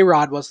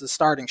A-Rod was the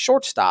starting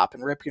shortstop,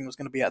 and Ripken was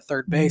going to be at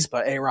third base,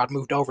 but A-Rod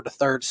moved over to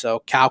third, so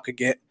Cal could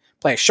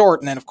play a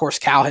short. And then, of course,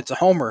 Cal hits a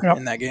homer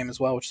in that game as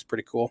well, which is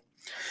pretty cool.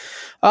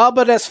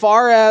 But as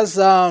far as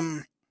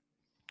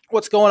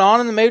what's going on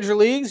in the major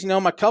leagues,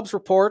 my Cubs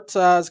report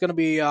is going to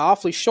be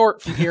awfully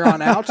short from here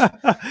on out.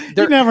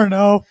 You never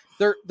know.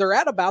 They're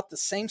at about the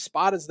same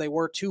spot as they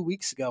were 2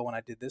 weeks ago when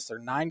I did this. They're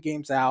 9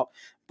 games out.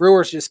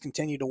 Brewers just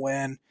continue to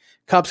win.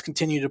 Cubs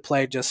continue to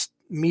play just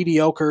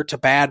mediocre to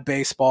bad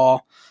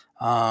baseball.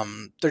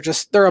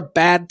 They're a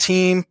bad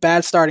team,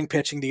 bad starting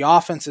pitching. The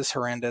offense is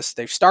horrendous.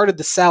 They've started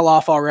the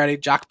sell-off already.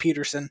 Jock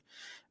Peterson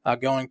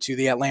going to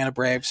the Atlanta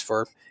Braves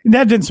for...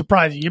 That didn't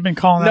surprise you. You've been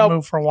calling that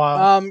move for a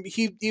while.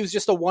 He was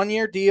just a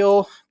 1-year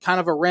deal, kind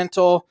of a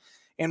rental.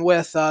 And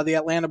with the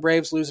Atlanta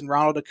Braves losing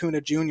Ronald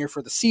Acuna Jr.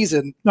 for the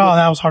season. Oh,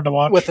 that was hard to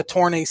watch. With a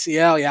torn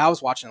ACL. Yeah, I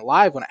was watching it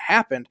live when it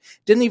happened.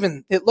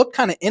 It looked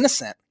kind of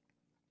innocent,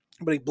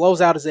 but he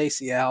blows out his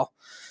ACL.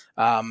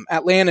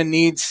 Atlanta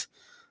needs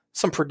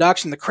some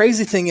production. The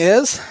crazy thing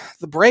is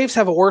the Braves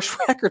have a worse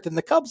record than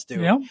the Cubs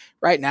do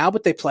right now,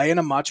 but they play in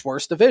a much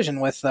worse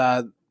division with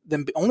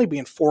them only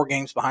being 4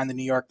 games behind the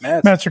New York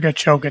Mets. Mets are going to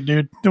choke it,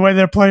 dude. The way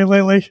they're playing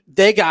lately.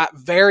 They got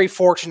very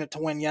fortunate to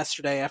win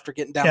yesterday after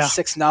getting down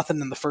 6-0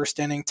 in the first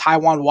inning.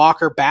 Taijuan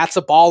Walker bats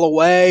a ball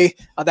away.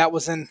 That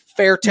was in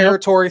fair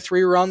territory,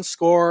 3-run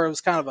score. It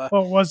was kind of a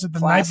What was it, the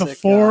night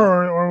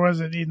before, or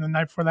was it even the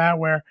night before that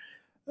where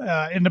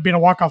ended up being a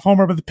walk-off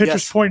homer, but the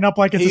pitcher's pointing up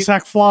like it's a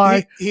sac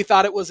fly? He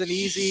thought it was an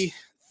easy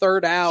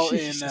third out.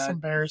 Jeez, that's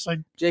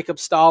embarrassing. Jacob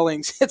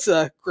Stallings hits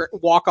a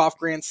walk-off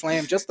grand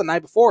slam just the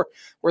night before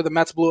where the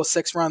Mets blew a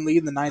 6-run lead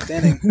in the 9th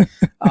inning.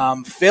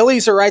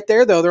 Phillies are right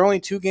there, though. They're only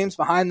 2 games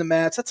behind the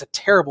Mets. That's a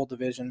terrible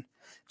division.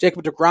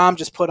 Jacob deGrom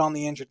just put on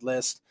the injured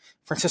list.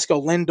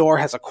 Francisco Lindor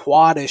has a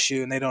quad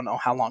issue, and they don't know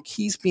how long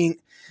he's going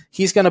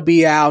to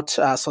be out.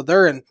 So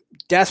they're in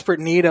desperate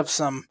need of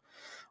some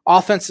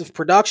offensive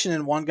production,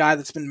 and one guy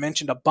that's been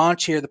mentioned a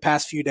bunch here the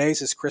past few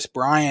days is Chris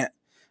Bryant.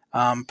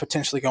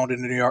 Potentially going to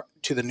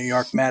the New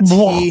York Mets.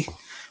 He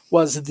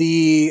was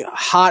the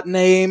hot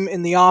name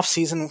in the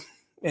offseason,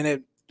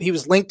 and he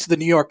was linked to the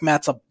New York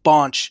Mets a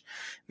bunch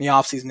in the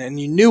offseason, and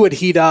you knew it'd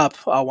heat up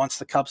once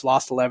the Cubs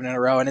lost 11 in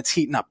a row, and it's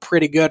heating up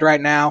pretty good right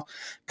now.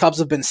 Cubs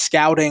have been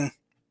scouting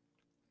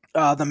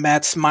the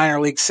Mets minor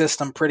league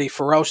system pretty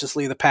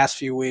ferociously the past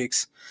few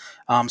weeks.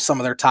 Some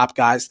of their top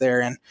guys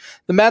there, and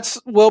the Mets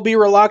will be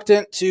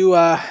reluctant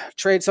to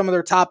trade some of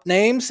their top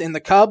names, and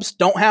the Cubs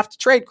don't have to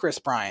trade Chris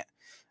Bryant.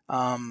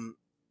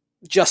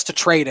 Just to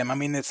trade him. I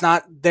mean, it's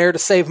not there to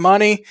save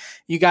money.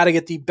 You got to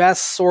get the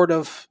best sort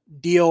of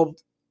deal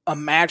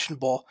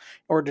imaginable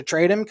in order to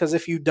trade him. Because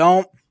if you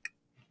don't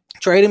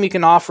trade him, you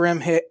can offer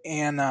him I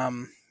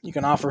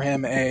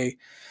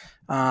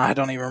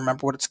don't even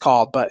remember what it's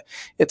called, but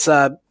it's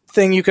a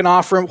thing you can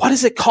offer him. What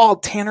is it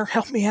called? Tanner,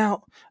 help me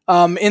out.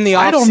 In the offseason,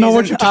 I don't know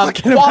what you're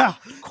talking about.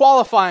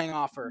 Qualifying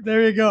offer.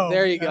 There you go.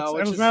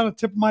 It was on the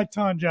tip of my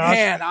tongue, Josh.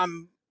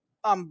 Man,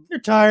 you're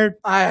tired.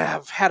 I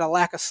have had a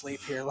lack of sleep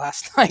here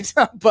last night,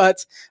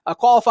 but a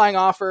qualifying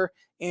offer,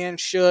 and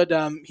should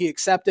he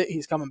accept it,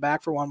 he's coming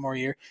back for 1 more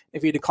year.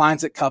 If he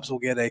declines it, Cubs will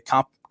get a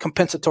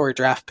compensatory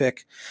draft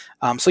pick.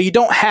 So you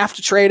don't have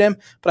to trade him,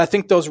 but I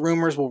think those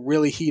rumors will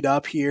really heat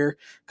up here.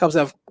 Cubs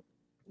have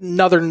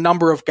another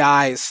number of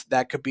guys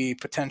that could be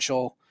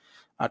potential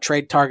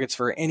trade targets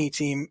for any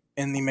team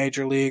in the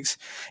major leagues.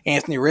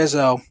 Anthony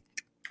Rizzo,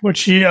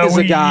 which is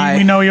a guy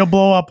we know you'll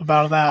blow up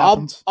about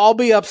that. I'll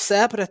be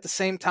upset, but at the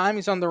same time,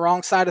 he's on the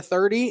wrong side of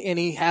 30, and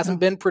he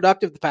hasn't been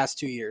productive the past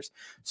 2 years.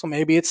 So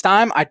maybe it's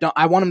time.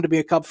 I want him to be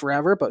a Cub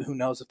forever, but who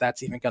knows if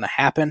that's even going to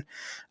happen.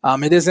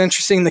 It is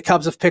interesting. The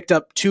Cubs have picked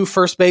up 2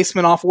 first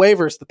basemen off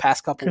waivers the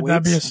past couple weeks.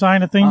 Could that be a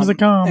sign of things to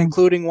come?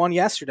 Including one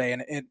yesterday,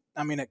 and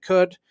it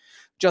could,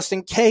 just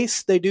in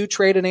case they do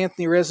trade an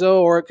Anthony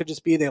Rizzo, or it could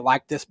just be they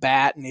like this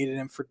bat and needed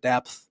him for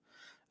depth.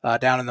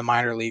 Down in the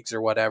minor leagues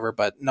or whatever,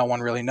 but no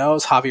one really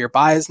knows. Javier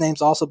Baez'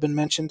 name's also been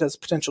mentioned as a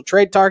potential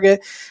trade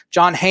target.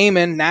 John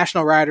Heyman,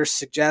 national writers,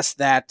 suggest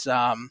that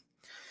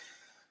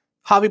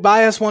Javi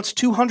Baez wants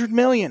 $200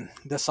 million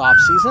this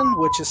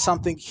offseason, which is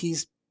something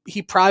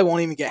he probably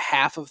won't even get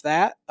half of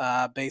that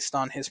based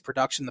on his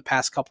production the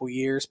past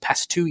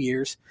 2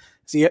 years.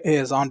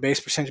 His on-base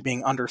percentage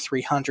being under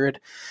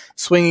 300,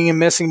 swinging and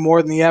missing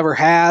more than he ever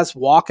has,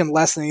 walking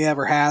less than he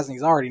ever has, and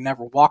he's already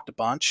never walked a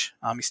bunch.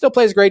 He still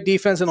plays great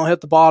defense and will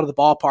hit the ball to the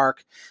ballpark,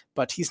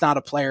 but he's not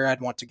a player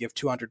I'd want to give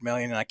 $200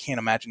 million, and I can't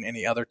imagine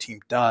any other team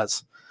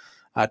does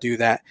do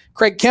that.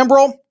 Craig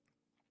Kimbrell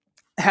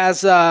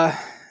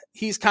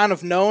he's kind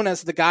of known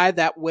as the guy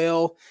that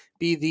will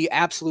be the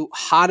absolute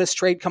hottest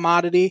trade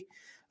commodity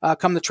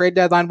come the trade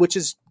deadline, which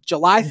is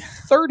July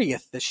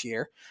 30th this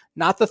year.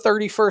 Not the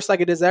 31st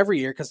like it is every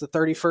year, because the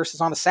 31st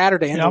is on a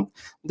Saturday, and the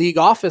league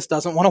office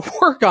doesn't want to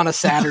work on a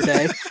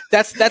Saturday.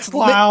 That's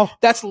wow.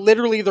 That's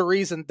literally the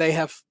reason they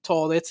have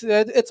told it's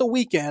a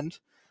weekend.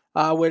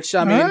 Which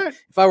I mean,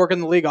 if I work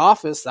in the league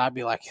office, I'd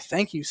be like,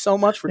 thank you so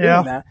much for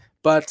doing that.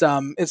 But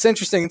it's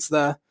interesting. It's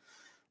the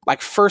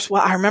first.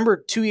 Well, I remember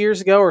 2 years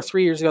ago or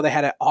 3 years ago they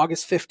had an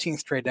August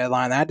 15th trade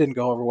deadline. That didn't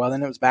go over well.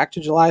 Then it was back to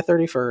July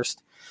 31st.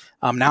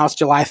 Now it's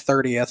July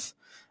 30th.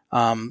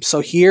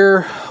 So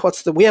here,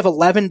 we have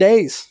 11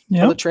 days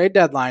for the trade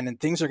deadline, and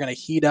things are going to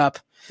heat up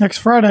next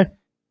Friday.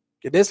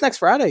 It is next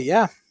Friday.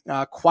 Yeah.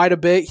 Quite a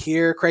bit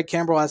here. Craig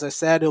Kimbrell, as I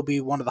said, he'll be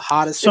one of the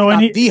hottest, if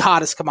not the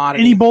hottest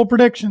commodity. Any bold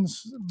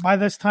predictions by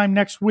this time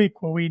next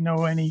week? Will we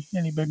know any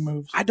big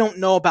moves? I don't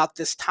know about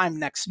this time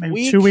next week.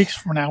 Maybe 2 weeks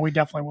from now, we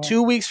definitely will.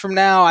 2 weeks from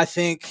now, I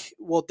think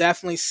we'll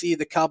definitely see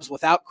the Cubs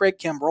without Craig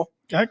Kimbrell.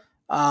 Okay.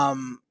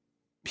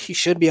 He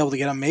should be able to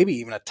get him maybe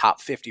even a top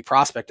 50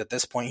 prospect at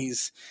this point.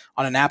 He's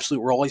on an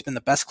absolute roll. He's been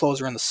the best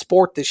closer in the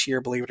sport this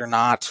year, believe it or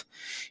not.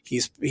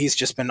 He's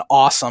just been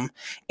awesome.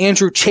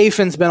 Andrew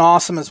Chafin's been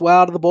awesome as well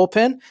out of the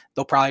bullpen.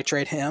 They'll probably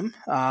trade him,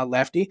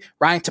 lefty.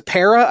 Ryan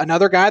Tepera,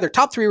 another guy. Their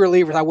top 3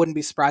 relievers, I wouldn't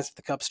be surprised if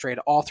the Cubs trade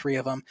all 3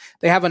 of them.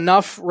 They have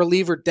enough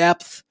reliever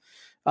depth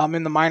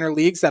in the minor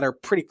leagues that are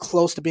pretty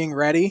close to being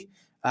ready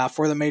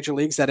for the major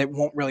leagues that it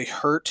won't really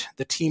hurt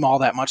the team all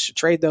that much to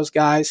trade those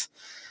guys.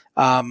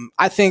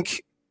 I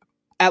think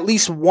at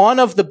least one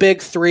of the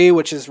big 3,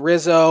 which is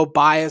Rizzo,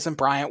 Baez, and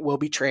Bryant, will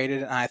be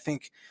traded. And I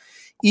think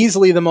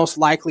easily the most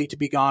likely to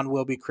be gone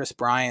will be Chris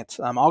Bryant.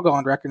 I'll go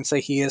on record and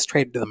say he is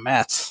traded to the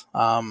Mets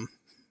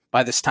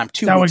by this time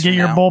 2 weeks. That would get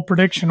your now. bold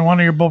prediction. One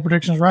of your bold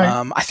predictions,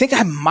 right? I think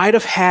I might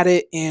have had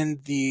it in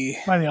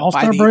by the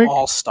All-Star break.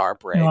 All-Star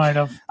break. You might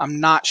have. I'm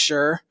not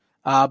sure,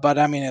 but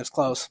I mean, it was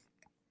close.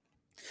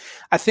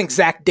 I think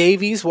Zach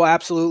Davies will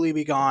absolutely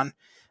be gone.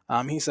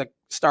 He's a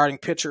starting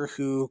pitcher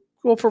who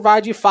will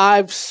provide you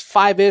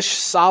five-ish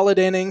solid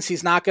innings.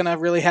 He's not going to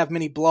really have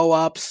many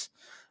blow-ups.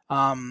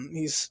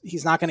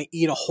 He's not going to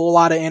eat a whole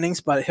lot of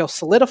innings, but he'll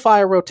solidify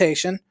a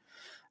rotation.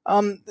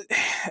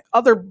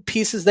 Other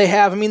pieces they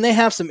have, I mean, they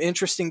have some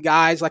interesting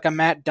guys, like a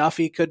Matt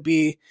Duffy could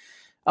be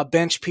a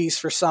bench piece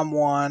for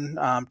someone.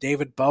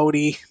 David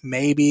Bodie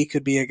maybe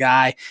could be a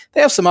guy.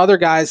 They have some other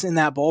guys in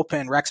that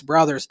bullpen, Rex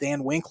Brothers,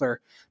 Dan Winkler.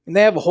 I mean,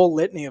 they have a whole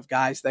litany of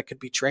guys that could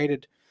be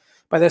traded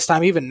by this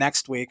time, even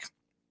next week.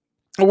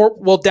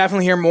 We'll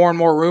definitely hear more and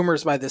more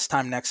rumors by this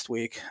time next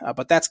week,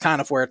 but that's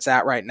kind of where it's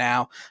at right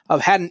now.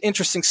 I've had an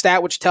interesting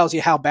stat which tells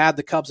you how bad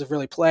the Cubs have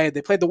really played.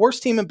 They played the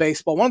worst team in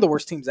baseball, one of the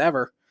worst teams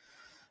ever,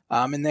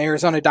 in the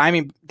Arizona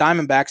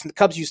Diamondbacks. And the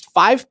Cubs used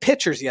 5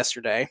 pitchers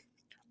yesterday.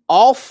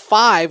 All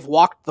 5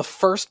 walked the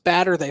first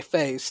batter they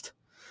faced.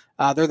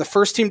 They're the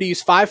first team to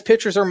use 5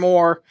 pitchers or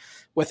more,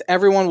 with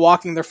everyone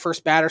walking their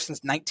first batter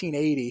since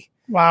 1980.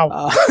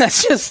 Wow.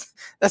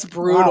 That's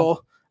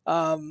brutal.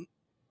 Wow.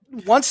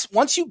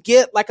 Once you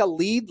get like a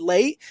lead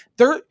late,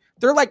 they're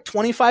like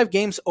 25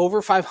 games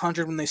over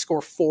 500 when they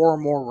score 4 or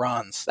more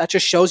runs. That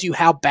just shows you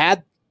how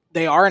bad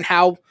they are and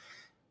how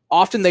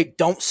often they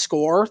don't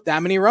score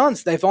that many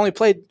runs. They've only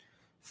played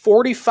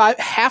 45,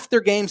 half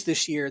their games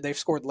this year. They've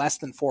scored less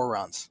than 4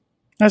 runs.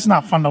 That's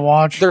not fun to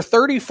watch. They're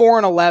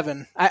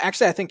 34-11. I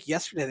think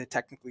yesterday they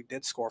technically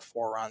did score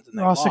 4 runs and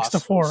they lost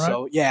 6-4, right?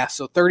 So yeah,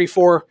 so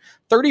 34-12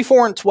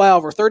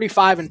 or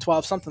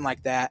 35-12, something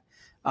like that.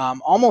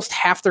 Almost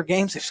half their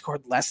games they've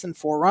scored less than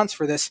 4 runs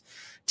for this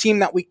team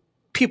that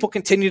people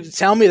continue to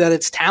tell me that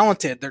it's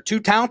talented. They're too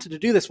talented to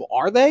do this. Well,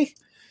 are they?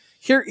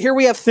 Here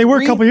we have. They were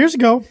a couple years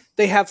ago.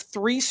 They have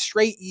 4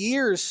 straight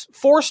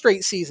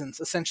seasons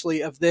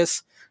essentially of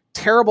this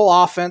terrible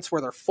offense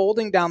where they're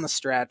folding down the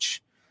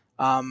stretch.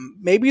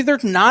 Maybe they're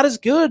not as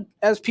good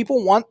as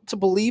people want to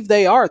believe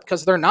they are,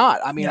 because they're not.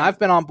 I mean, I've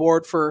been on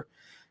board for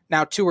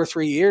now 2 or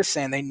 3 years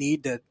saying they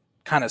need to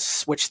kind of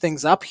switch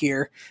things up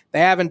here. They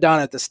haven't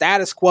done it. The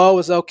status quo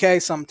is okay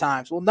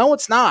sometimes. Well, no,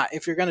 it's not.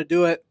 If you're going to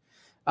do it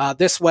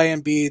this way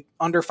and be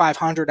under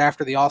 500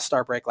 after the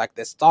All-Star break like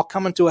this, it's all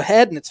coming to a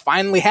head and it's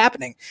finally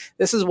happening.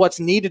 This is what's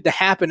needed to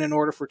happen in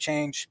order for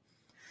change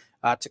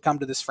to come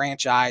to this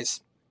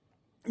franchise.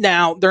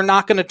 Now, they're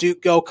not going to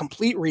go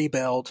complete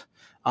rebuild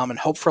and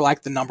hope for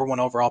like the number 1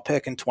 overall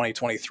pick in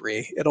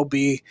 2023. It'll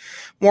be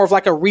more of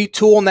like a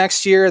retool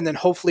next year and then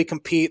hopefully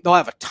compete. They'll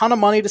have a ton of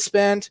money to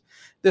spend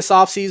this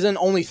offseason.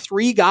 Only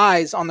 3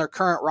 guys on their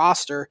current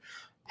roster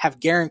have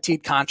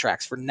guaranteed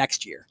contracts for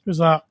next year. Who's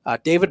that?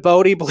 David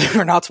Bodie, believe it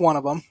or not, is one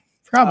of them.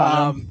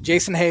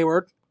 Jason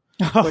Hayward,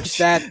 which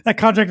that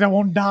contract that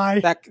won't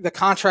die. The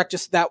contract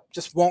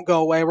just won't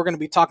go away. We're going to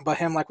be talking about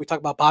him like we talk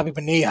about Bobby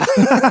Bonilla.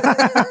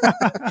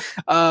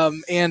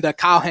 And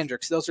Kyle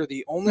Hendricks. Those are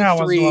the only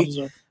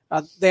 3.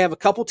 They have a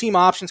couple team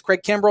options.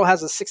 Craig Kimbrell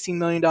has a $16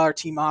 million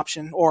team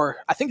option, or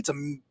I think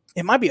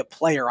it might be a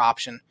player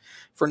option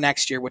for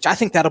next year, which I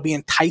think that'll be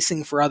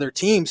enticing for other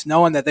teams,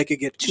 knowing that they could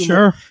get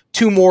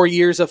 2 more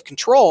years of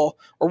control,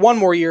 or 1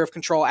 more year of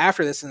control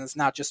after this, and it's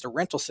not just a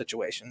rental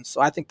situation. So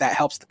I think that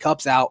helps the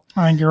Cubs out.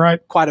 I think you're right.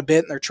 Quite a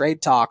bit in their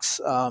trade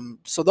talks.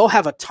 So they'll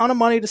have a ton of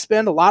money to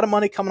spend, a lot of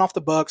money coming off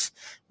the books.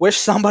 Wish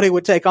somebody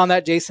would take on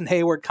that Jason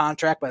Hayward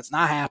contract, but it's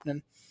not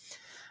happening.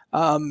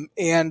 So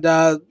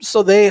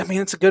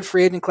it's a good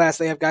free agent class.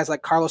 They have guys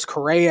like Carlos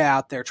Correa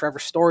out there. Trevor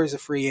Story's a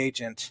free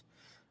agent.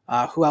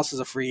 Who else is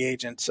a free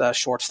agent?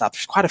 Shortstop.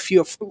 There's quite a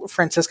few.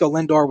 Francisco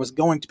Lindor was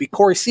going to be.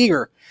 Corey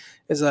Seager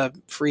is a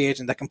free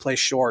agent that can play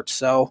short.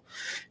 So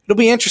it'll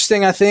be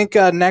interesting. I think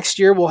next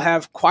year we'll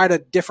have quite a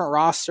different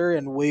roster,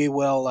 and we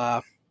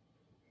will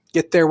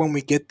get there when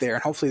we get there.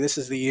 And hopefully this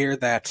is the year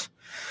that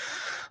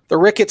the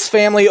Ricketts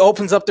family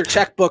opens up their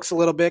checkbooks a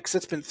little bit, because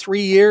it's been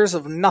 3 years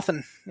of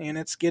nothing, and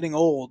it's getting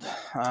old.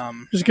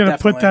 Just going to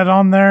put that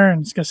on there,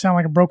 and it's going to sound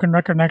like a broken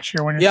record next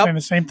year when you're saying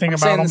the same thing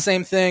about them. The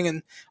same thing,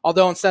 and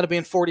although instead of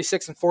being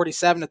 46 and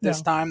 47 at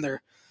this time,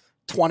 they're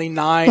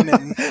 29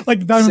 and like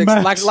the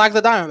Diamondbacks. Like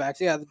the Diamondbacks.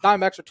 Yeah, the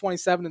Diamondbacks are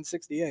 27 and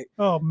 68.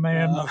 Oh,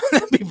 man.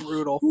 That'd be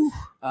brutal.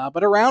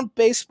 But around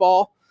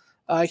baseball,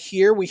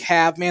 here we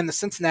have, the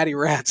Cincinnati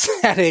Reds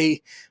had a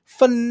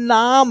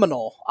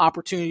phenomenal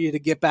opportunity to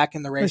get back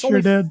in the race.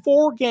 Only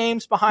 4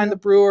 games behind the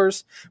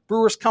Brewers.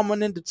 Brewers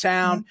coming into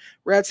town.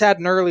 Reds had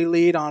an early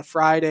lead on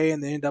Friday,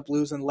 and they end up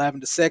losing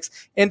 11-6.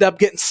 End up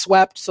getting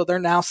swept, so they're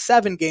now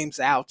 7 games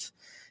out.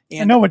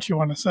 And, I know what you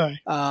want to say.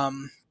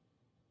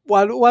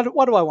 What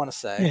do I want to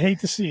say? You hate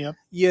to see it.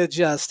 You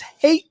just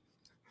hate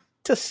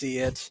to see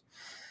it.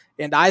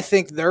 And I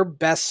think they're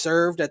best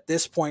served at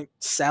this point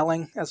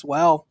selling as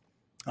well.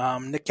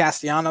 Nick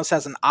Castellanos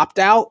has an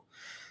opt-out.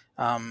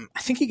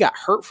 I think he got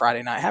hurt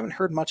Friday night. I haven't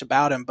heard much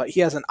about him, but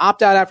he has an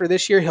opt-out after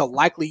this year. He'll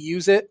likely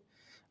use it,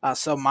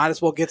 so might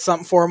as well get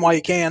something for him while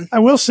you can. I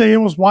will say it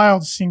was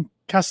wild seeing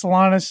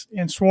Castellanos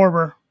and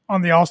Schwarber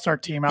on the All-Star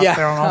team out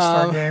there on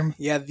All-Star game.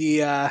 Yeah,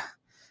 the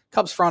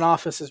Cubs front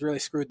office has really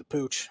screwed the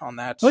pooch on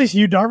that. At least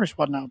Yu Darvish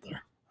wasn't out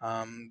there.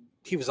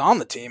 He was on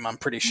the team, I'm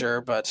pretty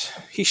sure, but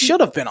he should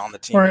have been on the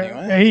team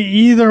anyway.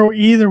 He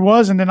either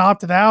was and then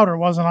opted out or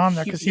wasn't on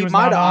there because he was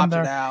not on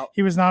there. Out.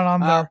 He was not on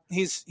there.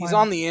 He's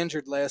on the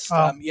injured list.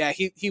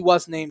 He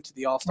was named to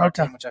the All-Star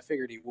team, which I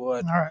figured he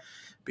would. All right.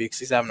 Because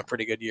he's having a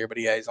pretty good year, but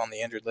he's on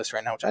the injured list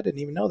right now, which I didn't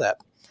even know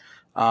that.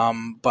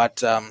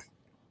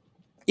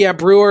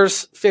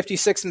 Brewers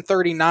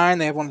 56-39.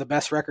 They have one of the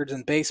best records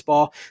in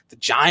baseball. The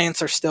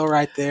Giants are still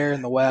right there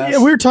in the West.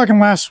 Yeah, we were talking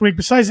last week.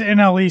 Besides the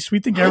NL East, we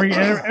think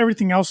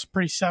everything else is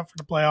pretty set for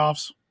the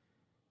playoffs.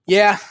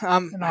 Yeah,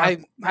 I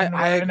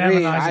agree.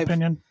 In my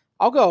opinion.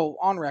 I'll go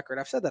on record.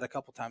 I've said that a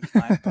couple times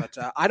tonight, but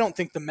I don't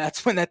think the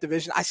Mets win that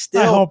division. I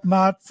hope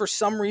not. For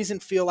some reason,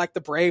 feel like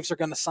the Braves are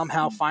going to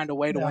somehow find a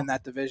way to win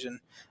that division.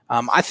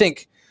 I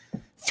think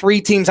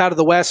 3 teams out of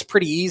the West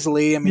pretty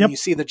easily. I mean, you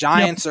see the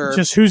Giants are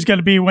just who's going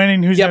to be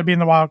winning, who's going to be in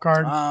the wild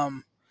card.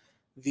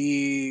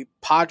 The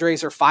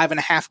Padres are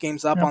 5.5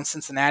 games up on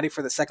Cincinnati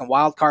for the second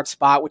wild card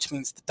spot, which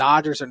means the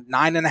Dodgers are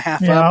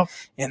 9.5 up,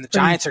 and the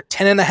Giants are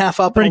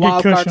 10.5 up in the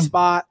wild card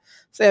spot.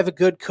 So they have a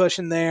good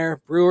cushion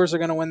there. Brewers are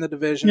going to win the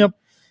division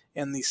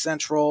in the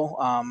Central.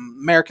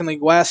 American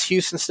League West,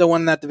 Houston's still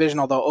winning that division,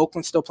 although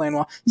Oakland's still playing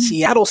well.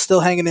 Seattle's still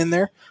hanging in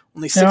there,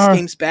 only 6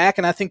 games back,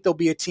 and I think they'll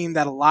be a team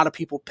that a lot of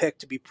people pick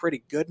to be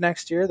pretty good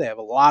next year. They have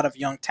a lot of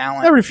young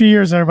talent. Every few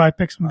years, everybody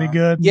picks them to be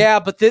good. Yeah,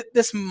 but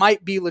this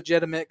might be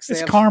legitimate.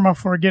 It's karma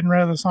for getting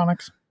rid of the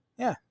Sonics.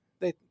 Yeah.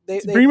 They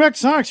bring back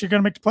the Sonics, you're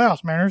going to make the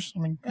playoffs, Mariners. I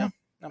mean,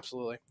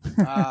 absolutely.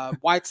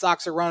 White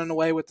Sox are running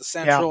away with the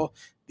Central.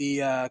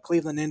 The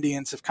Cleveland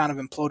Indians have kind of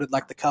imploded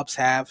like the Cubs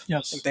have.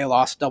 Yes. I think they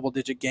lost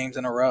double-digit games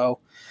in a row.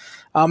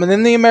 And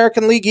then the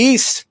American League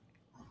East,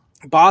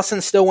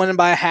 Boston's still winning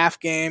by a half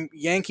game.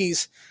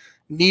 Yankees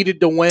needed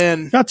to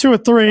win. Got 2 or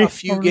 3. A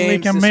few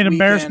games this made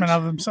embarrassment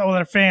of them. So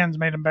their fans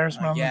made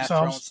embarrassment of themselves.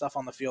 Throwing stuff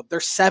on the field. They're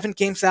 7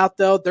 games out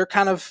though.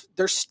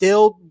 They're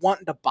still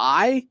wanting to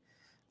buy.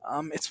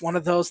 It's one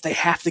of those they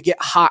have to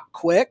get hot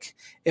quick.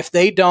 If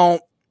they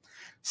don't,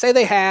 say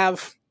they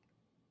have.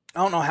 I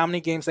don't know how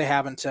many games they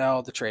have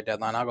until the trade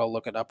deadline. I'll go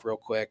look it up real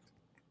quick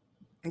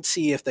and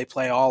see if they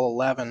play all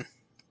 11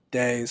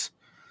 days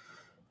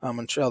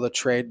until the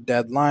trade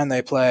deadline.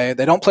 They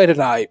don't play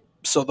tonight,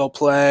 so they'll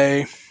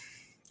play.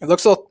 It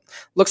looks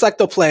like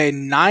they'll play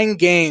 9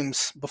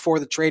 games before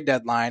the trade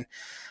deadline.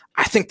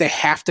 I think they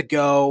have to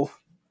go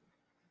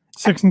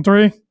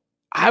 6-3.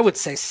 I would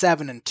say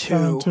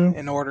 7-2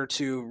 in order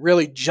to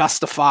really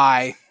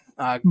justify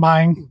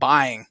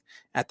buying.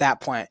 At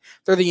that point,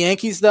 they're the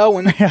Yankees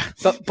though,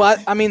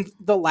 but I mean,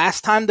 the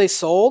last time they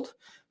sold,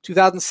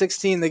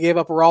 2016, they gave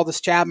up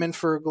Aroldis Chapman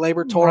for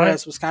Gleyber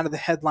Torres was kind of the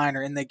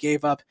headliner, and they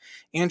gave up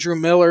Andrew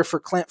Miller for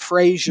Clint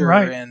Frazier,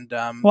 and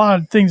a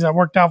lot of things that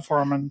worked out for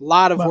them, and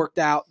worked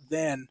out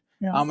then.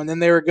 And then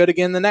they were good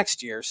again the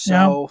next year.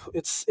 So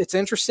it's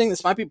interesting.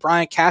 This might be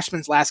Brian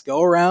Cashman's last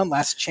go around,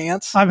 last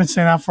chance. I've been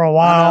saying that for a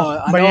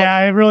while, but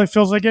it really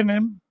feels like it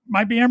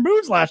might be Aaron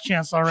Boone's last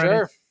chance already.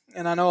 Sure.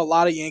 And I know a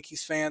lot of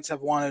Yankees fans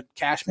have wanted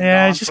Cashman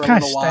it's just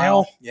kind of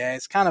stale. Yeah,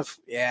 it's kind of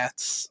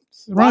it's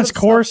runs its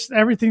course.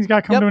 Everything's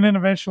got to come to an end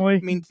eventually. I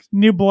mean,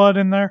 new blood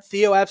in there.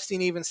 Theo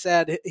Epstein even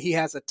said he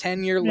has a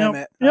 10-year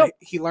limit.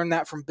 He learned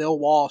that from Bill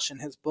Walsh in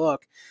his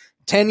book.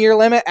 10-year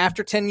limit.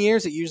 After 10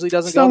 years, it usually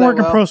doesn't go that well.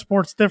 Still working pro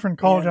sports, different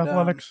college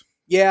athletics.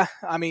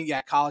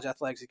 College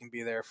athletics, you can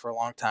be there for a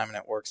long time, and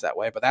it works that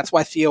way. But that's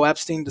why Theo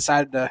Epstein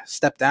decided to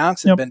step down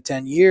because it's been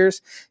 10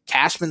 years.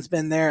 Cashman's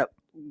been there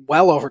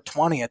well over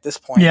 20 at this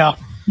point.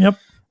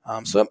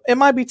 So it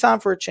might be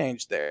time for a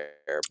change there.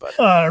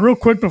 But real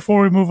quick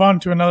before we move on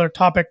to another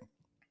topic,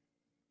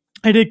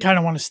 I did kind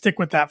of want to stick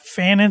with that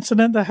fan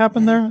incident that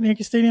happened there at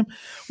Yankee Stadium.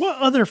 What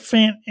other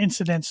fan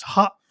incidents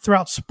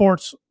throughout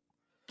sports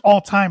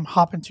all time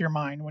hop into your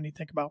mind when you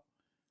think about?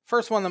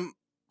 First one that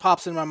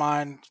pops in my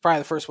mind, probably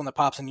the first one that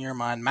pops in your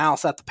mind,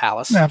 Malice at the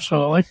Palace.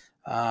 Absolutely.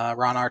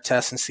 Ron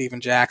Artest and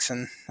Steven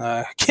Jackson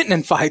getting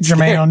in fights.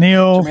 Jermaine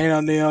O'Neal,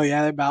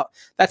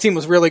 that team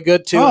was really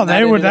good too. Oh,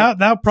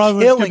 that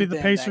probably was going to be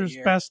the Pacers'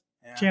 best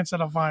chance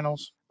at a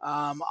finals.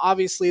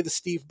 Obviously, the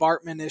Steve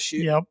Bartman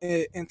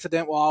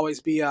incident will always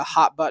be a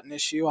hot button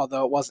issue,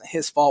 although it wasn't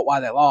his fault why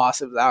they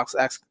lost. It was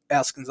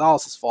Alex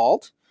Gonzalez's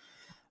fault.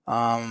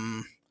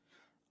 I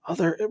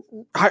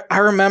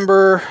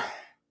remember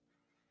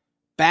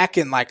back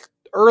in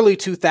early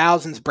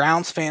 2000s,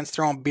 Browns fans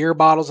throwing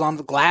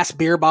glass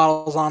beer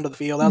bottles onto the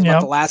field. That was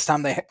about the last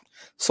time they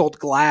sold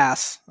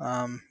glass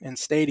in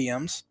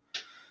stadiums.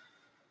 I'm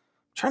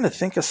trying to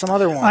think of some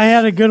other ones. I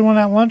had a good one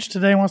at lunch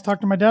today. I was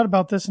talking to my dad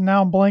about this, and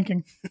now I'm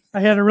blanking. I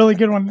had a really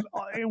good one.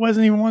 It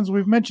wasn't even ones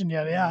we've mentioned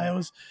yet. Yeah, it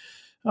was.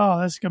 Oh,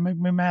 that's going to make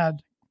me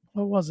mad.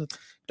 What was it?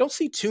 Don't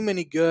see too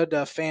many good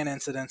fan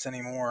incidents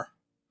anymore.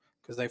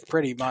 because they've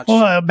pretty much.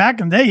 Well, back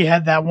in the day, you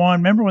had that one.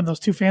 Remember when those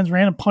two fans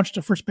ran and punched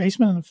a first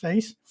baseman in the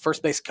face?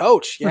 First base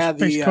coach. First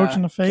base coach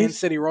in the face. Kansas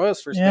City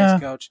Royals first base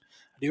coach.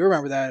 I do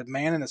remember that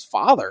man and his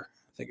father,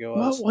 I think it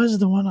was. What was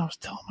the one I was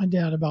telling my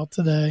dad about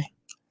today?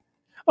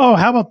 Oh,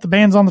 how about the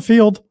bands on the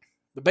field?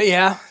 But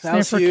yeah, that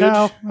was huge.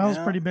 That was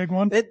a pretty big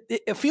one.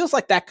 It feels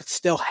like that could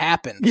still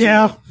happen.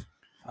 Yeah.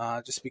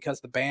 Just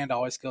because the band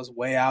always goes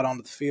way out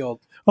onto the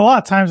field. A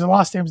lot of times in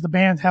lost games, the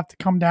bands have to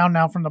come down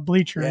now from the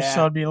bleachers,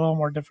 so it'd be a little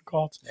more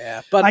difficult.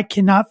 Yeah, but I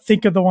cannot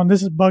think of the one.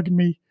 This is bugging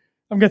me.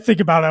 I'm going to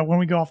think about it when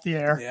we go off the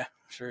air. Yeah,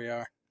 sure you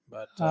are.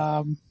 But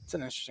it's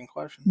an interesting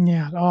question.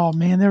 Yeah. Oh,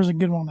 man, there was a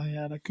good one I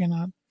had. I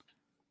cannot.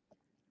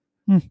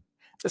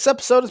 This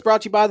episode is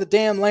brought to you by The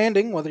Damn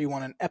Landing. Whether you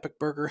want an epic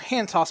burger,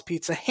 hand-tossed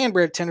pizza,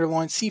 hand-bread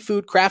tenderloin,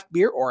 seafood, craft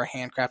beer, or a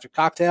handcrafted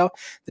cocktail,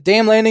 The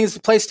Damn Landing is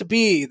the place to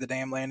be. The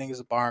Damn Landing is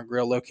a bar and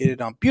grill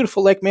located on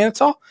beautiful Lake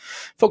Manitou.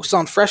 Focused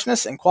on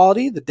freshness and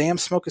quality, The Damn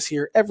Smoke is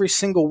here every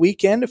single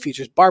weekend. It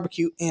features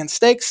barbecue and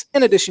steaks.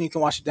 In addition, you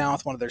can wash it down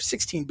with one of their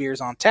 16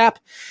 beers on tap,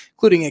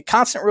 including a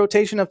constant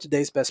rotation of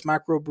today's best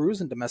microbrews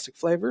and domestic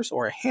flavors,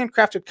 or a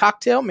handcrafted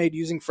cocktail made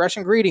using fresh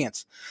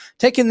ingredients.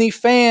 Taking the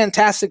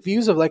fantastic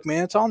views of Lake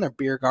Manitou and their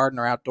beer garden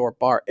or outdoor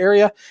bar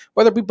area.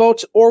 Whether it be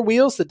boats or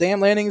wheels, the Damn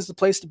Landing is the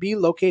place to be,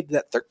 located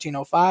at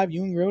 1305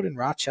 Ewing Road in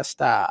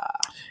Rochester.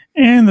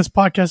 And this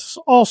podcast is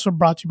also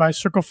brought to you by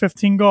Circle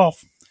 15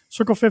 Golf.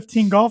 Circle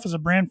 15 Golf is a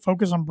brand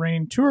focused on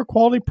bringing tour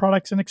quality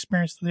products and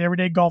experience to the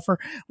everyday golfer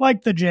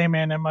like the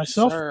J-Man and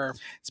myself. Sure.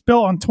 It's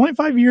built on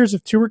 25 years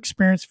of tour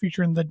experience,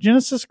 featuring the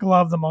Genesis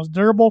glove, the most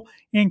durable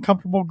and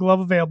comfortable glove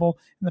available,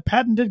 and the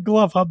patented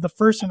Glove Hub, the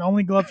first and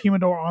only glove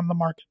humidor on the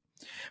market.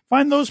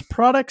 Find those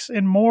products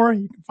and more.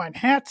 You can find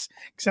hats,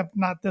 except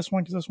not this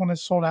one because this one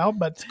is sold out.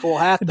 But it's a cool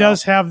hat. It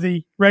does have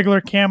the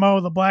regular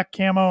camo, the black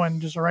camo,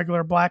 and just a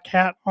regular black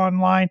hat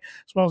online,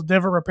 as well as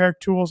divot repair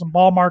tools and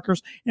ball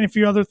markers and a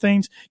few other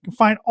things. You can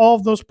find all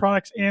of those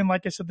products and,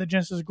 like I said, the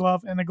Genesis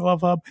glove and the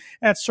Glove Hub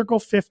at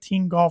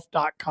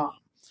circle15golf.com.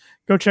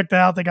 Go check that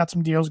out. They got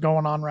some deals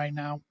going on right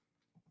now.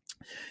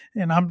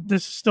 And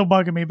this is still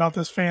bugging me about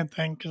this fan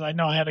thing because I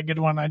know I had a good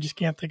one. I just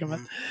can't think of it.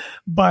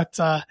 But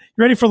you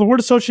ready for the word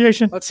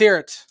association? Let's hear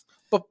it.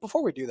 But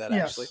before we do that,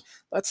 actually,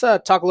 let's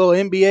talk a little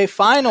NBA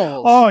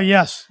Finals. Oh,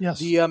 yes.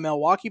 The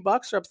Milwaukee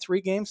Bucks are up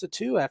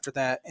 3-2 after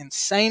that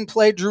insane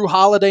play Drew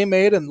Holiday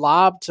made and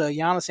lobbed to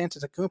Giannis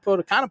Antetokounmpo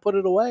to kind of put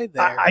it away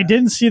there. I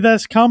didn't see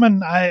this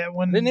coming.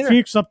 When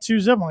Phoenix up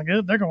 2-0, I'm like,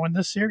 they're going to win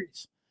this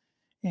series.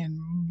 And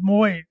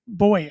boy,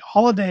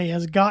 Holiday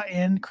has got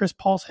in Chris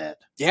Paul's head.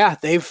 Yeah,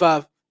 they've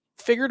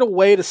figured a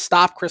way to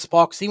stop Chris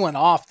Paul because he went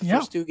off the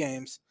first two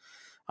games.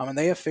 And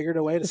they have figured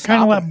a way to stop him.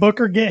 Kind of let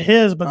Booker get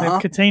his, but they've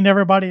contained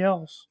everybody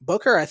else.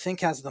 Booker, I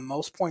think, has the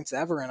most points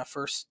ever in a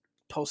first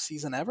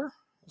postseason ever.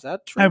 Is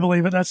that true? I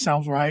believe it. That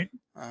sounds right.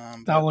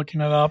 Without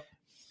looking it up.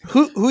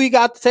 Who you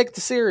got to take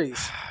the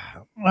series?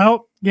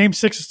 Well, Game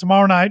 6 is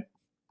tomorrow night.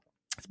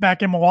 It's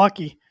back in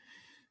Milwaukee.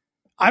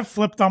 I've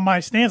flipped on my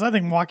stance. I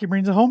think Milwaukee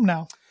brings it home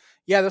now.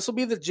 Yeah, this will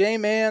be the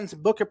J-Man's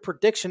Booker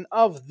prediction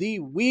of the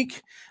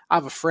week. I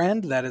have a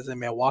friend that is a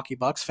Milwaukee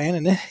Bucks fan,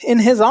 and in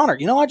his honor,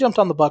 I jumped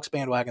on the Bucks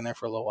bandwagon there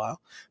for a little while,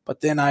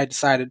 but then I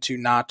decided to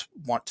not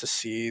want to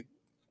see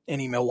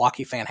any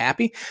Milwaukee fan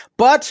happy.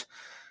 But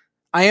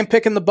I am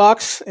picking the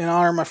Bucks in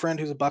honor of my friend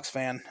who's a Bucks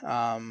fan.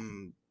 I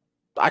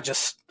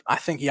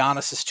think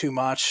Giannis is too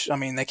much. I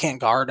mean, they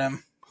can't guard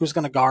him. Who's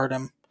going to guard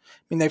him?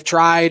 I mean, they've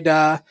tried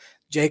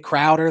Jay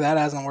Crowder. That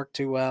hasn't worked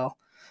too well.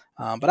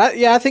 But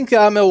I think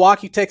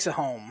Milwaukee takes it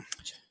home.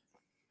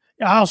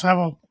 Yeah, I also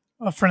have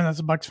a friend that's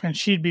a Bucks fan.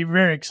 She'd be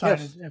very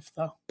excited if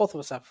both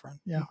of us have a friend.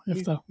 Yeah,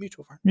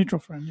 mutual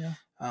friend. Yeah.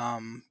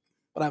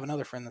 But I have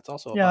another friend that's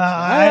also a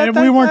Bucks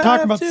fan. We weren't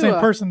talking about the same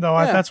person though.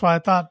 Yeah. That's why I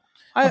thought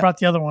I brought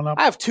the other one up.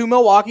 I have 2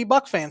 Milwaukee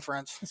Bucks fan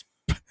friends.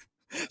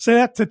 Say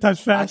that 10 times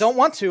fast. I don't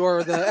want to,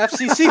 or the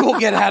FCC will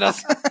get at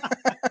us.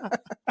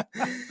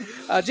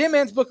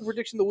 J-Man's Book of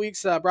Prediction of the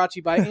Week's brought to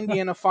you by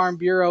Indiana Farm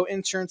Bureau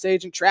insurance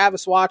agent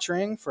Travis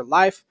Watchering for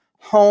life,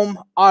 home,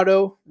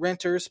 auto,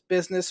 renters,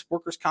 business,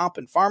 workers' comp,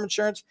 and farm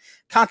insurance.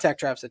 Contact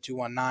Travis at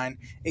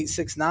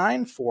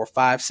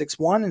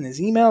 219-869-4561, and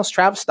his email is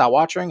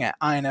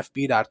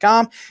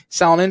travis.watchering@infb.com.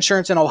 Selling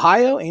insurance in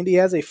Ohio, and he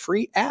has a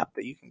free app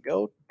that you can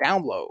go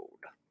download.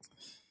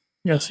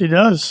 Yes, he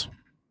does.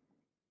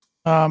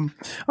 All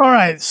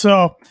right,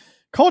 so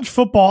college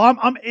football,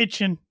 I'm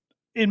itching.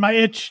 In my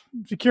itch,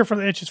 the cure for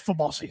the itch is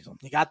football season.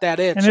 You got that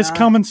itch, and it's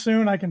coming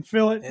soon. I can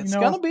feel it. It's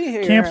gonna be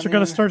here. Camps are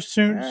gonna start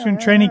soon.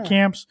 Training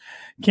camps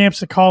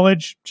at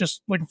college.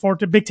 Just looking forward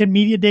to Big Ten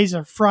Media Days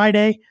are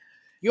Friday.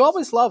 You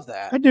always love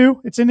that. I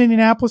do. It's in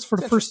Indianapolis for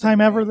the first time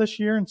ever this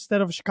year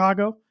instead of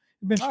Chicago.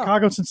 It's been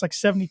Chicago since like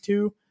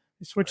 '72.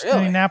 They switched to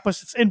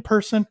Indianapolis. It's in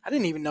person. I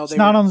didn't even know it's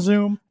not on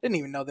Zoom. Didn't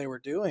even know they were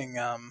doing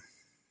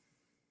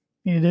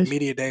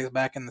Media Days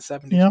back in the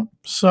 '70s. Yeah.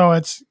 So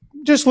it's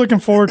just looking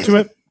forward to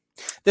it.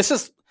 This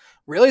is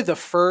really the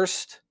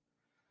first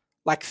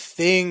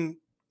thing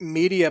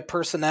media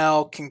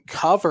personnel can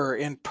cover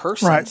in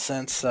person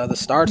since the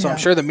start. So I'm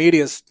sure the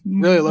media is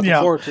really looking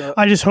forward to it.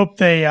 I just hope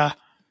they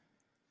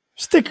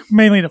Stick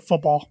mainly to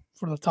football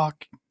for the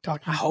talk.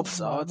 I hope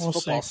so. It's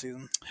football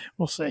season.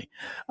 We'll see.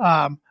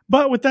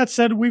 But with that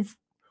said, we're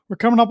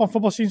coming up on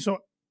football season. So,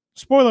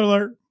 spoiler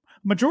alert: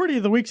 majority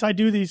of the weeks I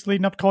do these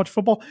leading up to college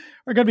football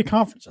are going to be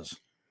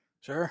conferences.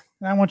 Sure.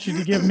 And I want you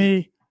to give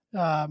me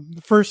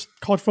the first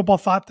college football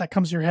thought that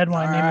comes to your head when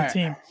I name the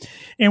team.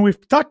 And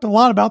we've talked a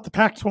lot about the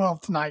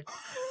Pac-12 tonight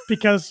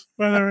because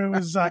whether it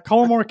was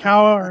Colin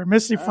Morikawa or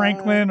Missy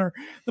Franklin or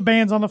the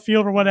bands on the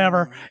field or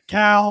whatever,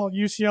 Cal,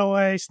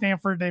 UCLA,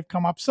 Stanford, they've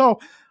come up. So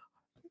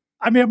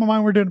I made up my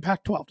mind we're doing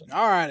Pac-12 tonight.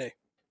 All righty.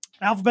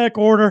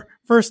 Alphabetical order.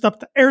 First up,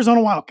 the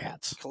Arizona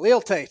Wildcats.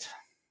 Khalil Tate.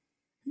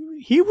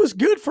 He was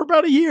good for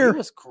about a year. He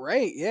was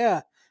great,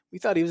 yeah. We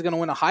thought he was going to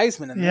win a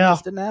Heisman, and that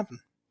just didn't happen.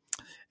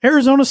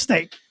 Arizona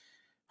State.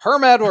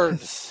 Herm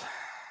Edwards.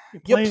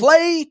 You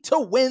play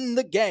to win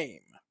the game.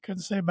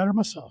 Couldn't say it better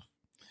myself.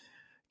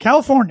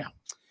 California.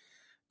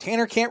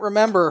 Tanner can't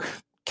remember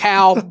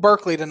Cal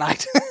Berkeley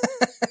tonight.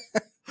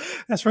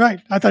 That's right.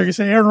 I thought you could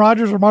say Aaron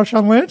Rodgers or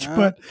Marshawn Lynch,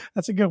 but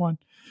that's a good one.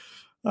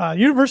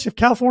 University of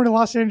California,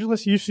 Los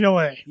Angeles,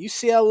 UCLA.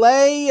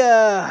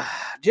 UCLA,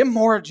 Jim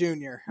Mora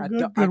Jr. I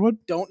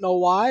don't know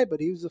why, but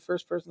he was the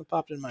first person that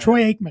popped in my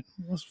Troy head. Aikman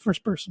was the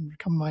first person to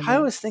come to my mind. I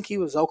always think he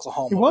was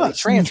Oklahoma. He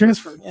was. He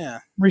transferred. Yeah.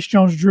 Reese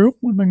Jones-Drew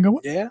would have been good.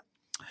 Yeah.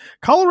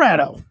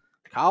 Colorado.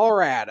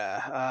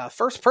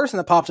 First person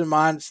that popped in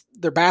mind is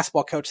their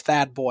basketball coach,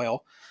 Thad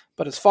Boyle.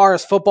 But as far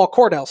as football,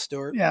 Cordell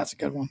Stewart. Yeah, that's a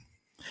good one.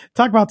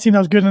 Talk about a team that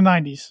was good in the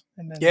 90s.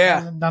 And then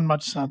hasn't done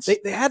much since. They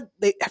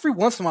every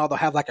once in a while they'll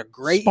have like a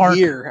great Spark.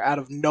 year out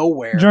of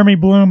nowhere. Jeremy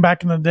Bloom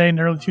back in the day in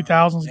the early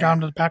 2000s got him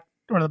to the Pac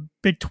or the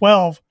Big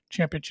 12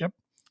 championship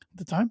at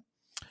the time.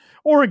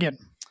 Oregon.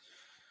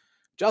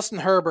 Justin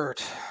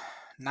Herbert,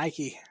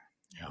 Nike.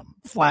 Yeah,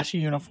 flashy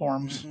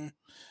uniforms.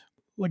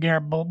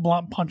 LeGarrette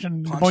Blunt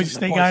punching the Boise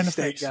State guy in the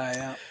face.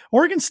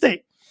 Oregon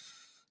State.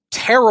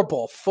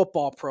 Terrible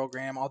football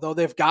program, although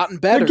they've gotten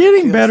better. They're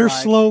getting better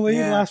slowly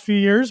in the last few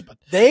years. But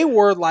they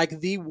were like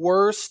the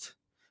worst.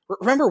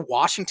 Remember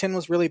Washington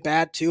was really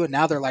bad too, and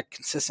now they're like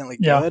consistently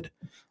good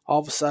all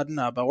of a sudden.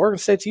 But Oregon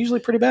State's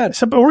usually pretty bad.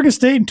 Except Oregon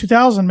State in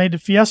 2000 made the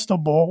Fiesta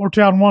Bowl, or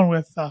 2001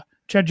 with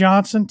Ched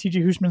Johnson, T.J.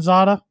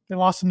 Hushmanzada. They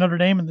lost to Notre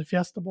Dame in the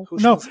Fiesta Bowl.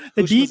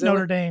 They beat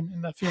Notre Dame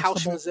in the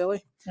Fiesta Bowl.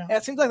 Yeah,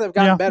 it seems like they've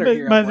gotten better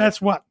here. But that's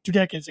 2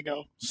 decades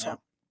ago. So.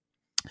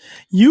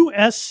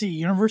 USC,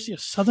 University of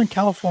Southern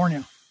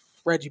California.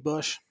 Reggie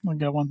Bush. One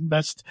good one.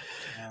 Best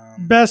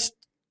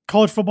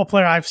college football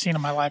player I've seen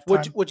in my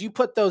lifetime. Would you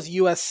put that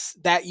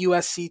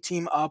USC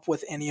team up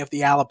with any of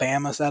the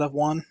Alabamas that have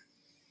won?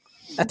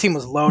 That team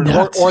was loaded.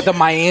 Or the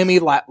Miami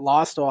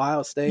lost to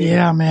Ohio State.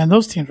 Yeah, man.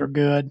 Those teams were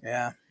good.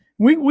 Yeah.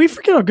 We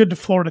forget how good the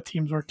Florida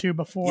teams were, too,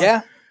 before.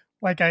 Yeah.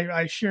 Like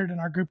I shared in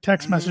our group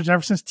text message,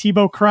 ever since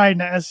Tebow cried in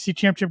the SEC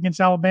championship against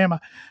Alabama,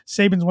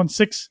 Saban's won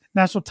 6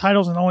 national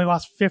titles and only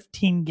lost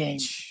 15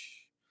 games.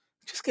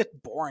 Just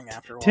get boring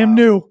after a while. Tim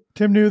knew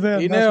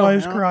that. That's why he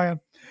was crying.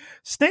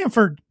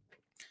 Stanford.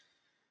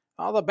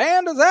 Oh, the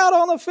band is out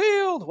on the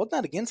field. Wasn't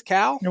that against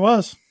Cal? It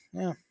was.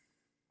 Yeah.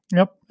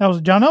 Yep. That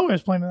was John Elway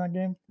was playing in that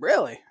game.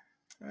 Really?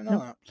 I didn't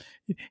know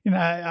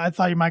that. I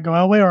thought you might go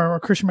Elway or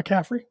Christian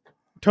McCaffrey,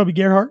 Toby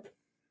Gerhart.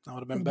 That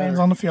would have been better. Bands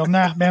on the field.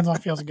 Bands on the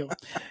field's a good one.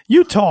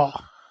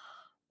 Utah.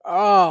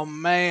 Oh,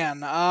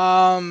 man.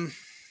 I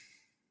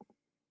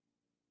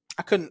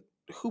couldn't.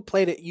 Who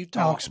played at Utah?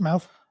 Alex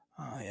Smith.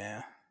 Oh,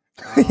 yeah.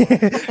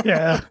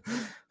 Yeah.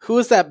 Who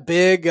was that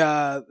big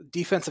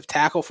defensive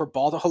tackle for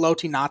Baltimore?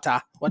 Haloti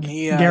Ngata. Wasn't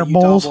he Garrett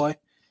Utah Bowles? boy?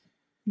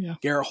 Yeah.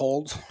 Garrett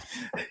Holds.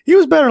 He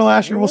was better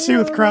last year. We'll see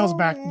with Krause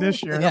back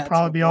this year. He'll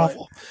probably be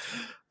awful.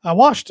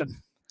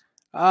 Washington.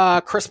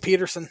 Chris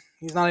Peterson.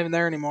 He's not even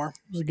there anymore.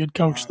 He was a good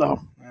coach, though.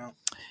 Yeah.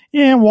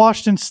 And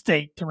Washington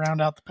State to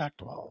round out the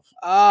Pac-12.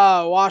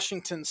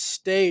 Washington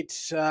State.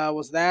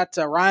 Was that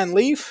Ryan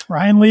Leaf?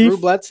 Ryan Leaf. Drew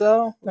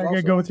Bledsoe. You're going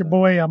to go with your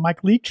boy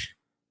Mike Leach.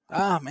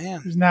 Ah,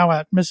 man. Who's now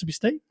at Mississippi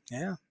State.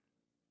 Yeah.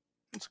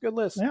 That's a good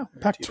list. Yeah,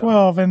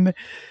 Pac-12.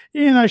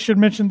 And I should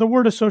mention the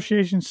word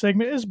association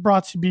segment is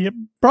brought to you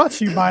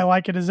by,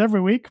 like it is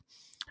every week,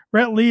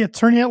 Rhett Lee,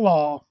 attorney at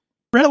law.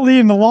 Rhett Lee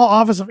and the law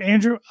office of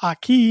Andrew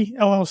Aki,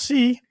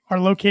 LLC, are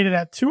located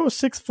at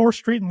 206 4th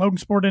Street in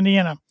Logansport,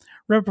 Indiana.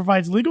 Rhett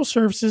provides legal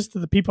services to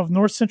the people of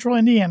North Central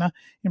Indiana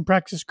and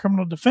practices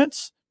criminal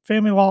defense,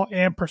 family law,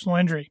 and personal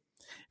injury.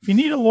 If you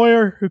need a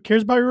lawyer who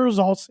cares about your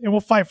results and will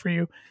fight for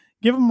you,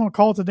 give them a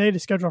call today to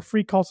schedule a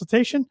free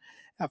consultation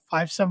at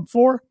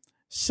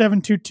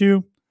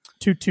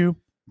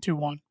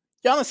 574-722-2221.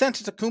 Giannis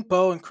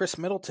Antetokounmpo and Chris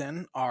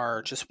Middleton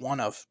are just one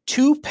of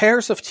 2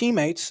 pairs of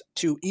teammates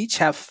to each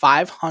have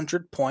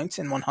 500 points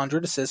and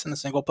 100 assists in a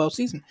single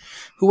postseason.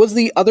 Who was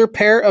the other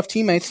pair of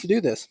teammates to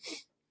do this?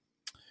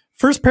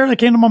 First pair that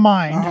came to my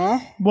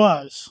mind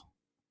was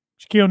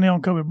Shaquille O'Neal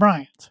and Kobe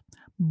Bryant.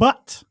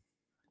 But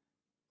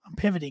I'm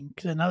pivoting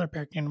because another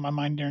pair came to my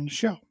mind during the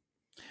show.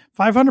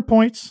 500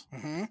 points,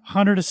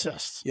 100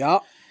 assists. Yeah.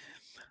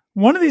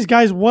 One of these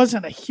guys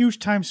wasn't a huge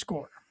time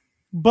scorer,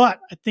 but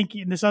I think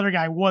this other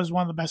guy was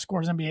one of the best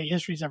scorers NBA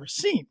history's ever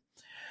seen.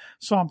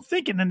 So I'm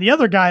thinking, and the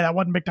other guy that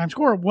wasn't big time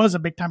scorer was a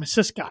big time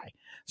assist guy.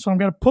 So I'm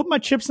going to put my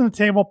chips on the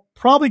table.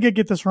 Probably going to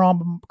get this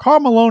wrong, but Karl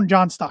Malone,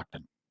 John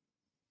Stockton.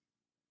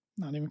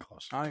 Not even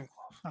close. Not even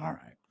close. All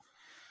right.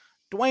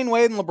 Dwayne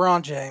Wade and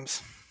LeBron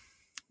James.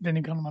 Didn't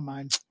even come to my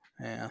mind.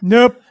 Yeah.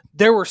 Nope.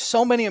 There were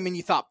so many. I mean,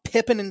 you thought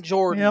Pippen and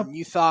Jordan. Yep.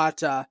 You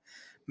thought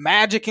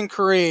Magic and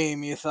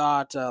Kareem. You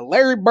thought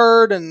Larry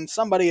Bird and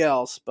somebody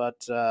else. But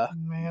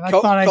Man, I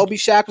Kobe,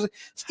 Shaq was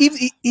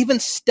even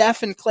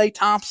Steph and Klay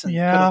Thompson could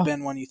have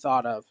been one you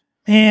thought of.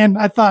 And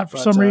I thought for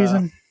some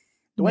reason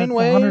Dwayne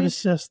Wade 100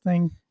 assist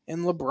thing.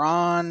 And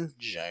LeBron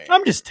James.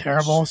 I'm just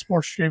terrible at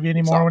sports trivia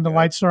anymore when the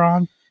lights are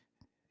on.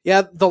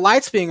 Yeah, the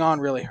lights being on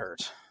really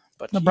hurt.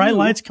 But the bright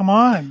lights, come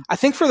on. I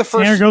think for the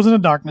first Tanner goes into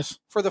darkness.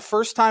 For the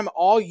first time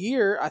all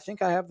year, I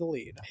think I have the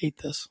lead. I hate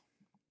this.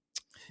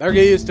 Better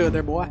get used to it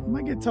there, boy. It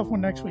might get a tough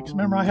one next week.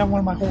 Remember, I have one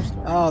of my holsters.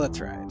 Oh, that's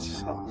right.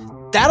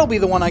 So that'll be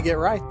the one I get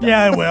right. Then.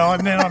 Yeah, it will.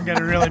 And then I'm going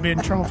to really be in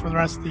trouble for the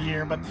rest of the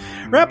year. But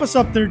wrap us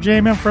up there,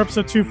 J-Man, for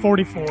episode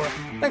 244.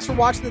 Thanks for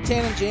watching the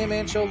Tan and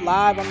J-Man Show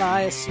live on the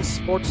ISC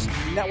Sports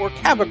Network.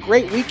 Have a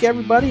great week,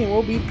 everybody, and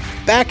we'll be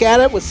back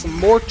at it with some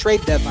more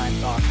trade deadline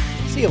talk.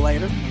 See you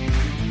later.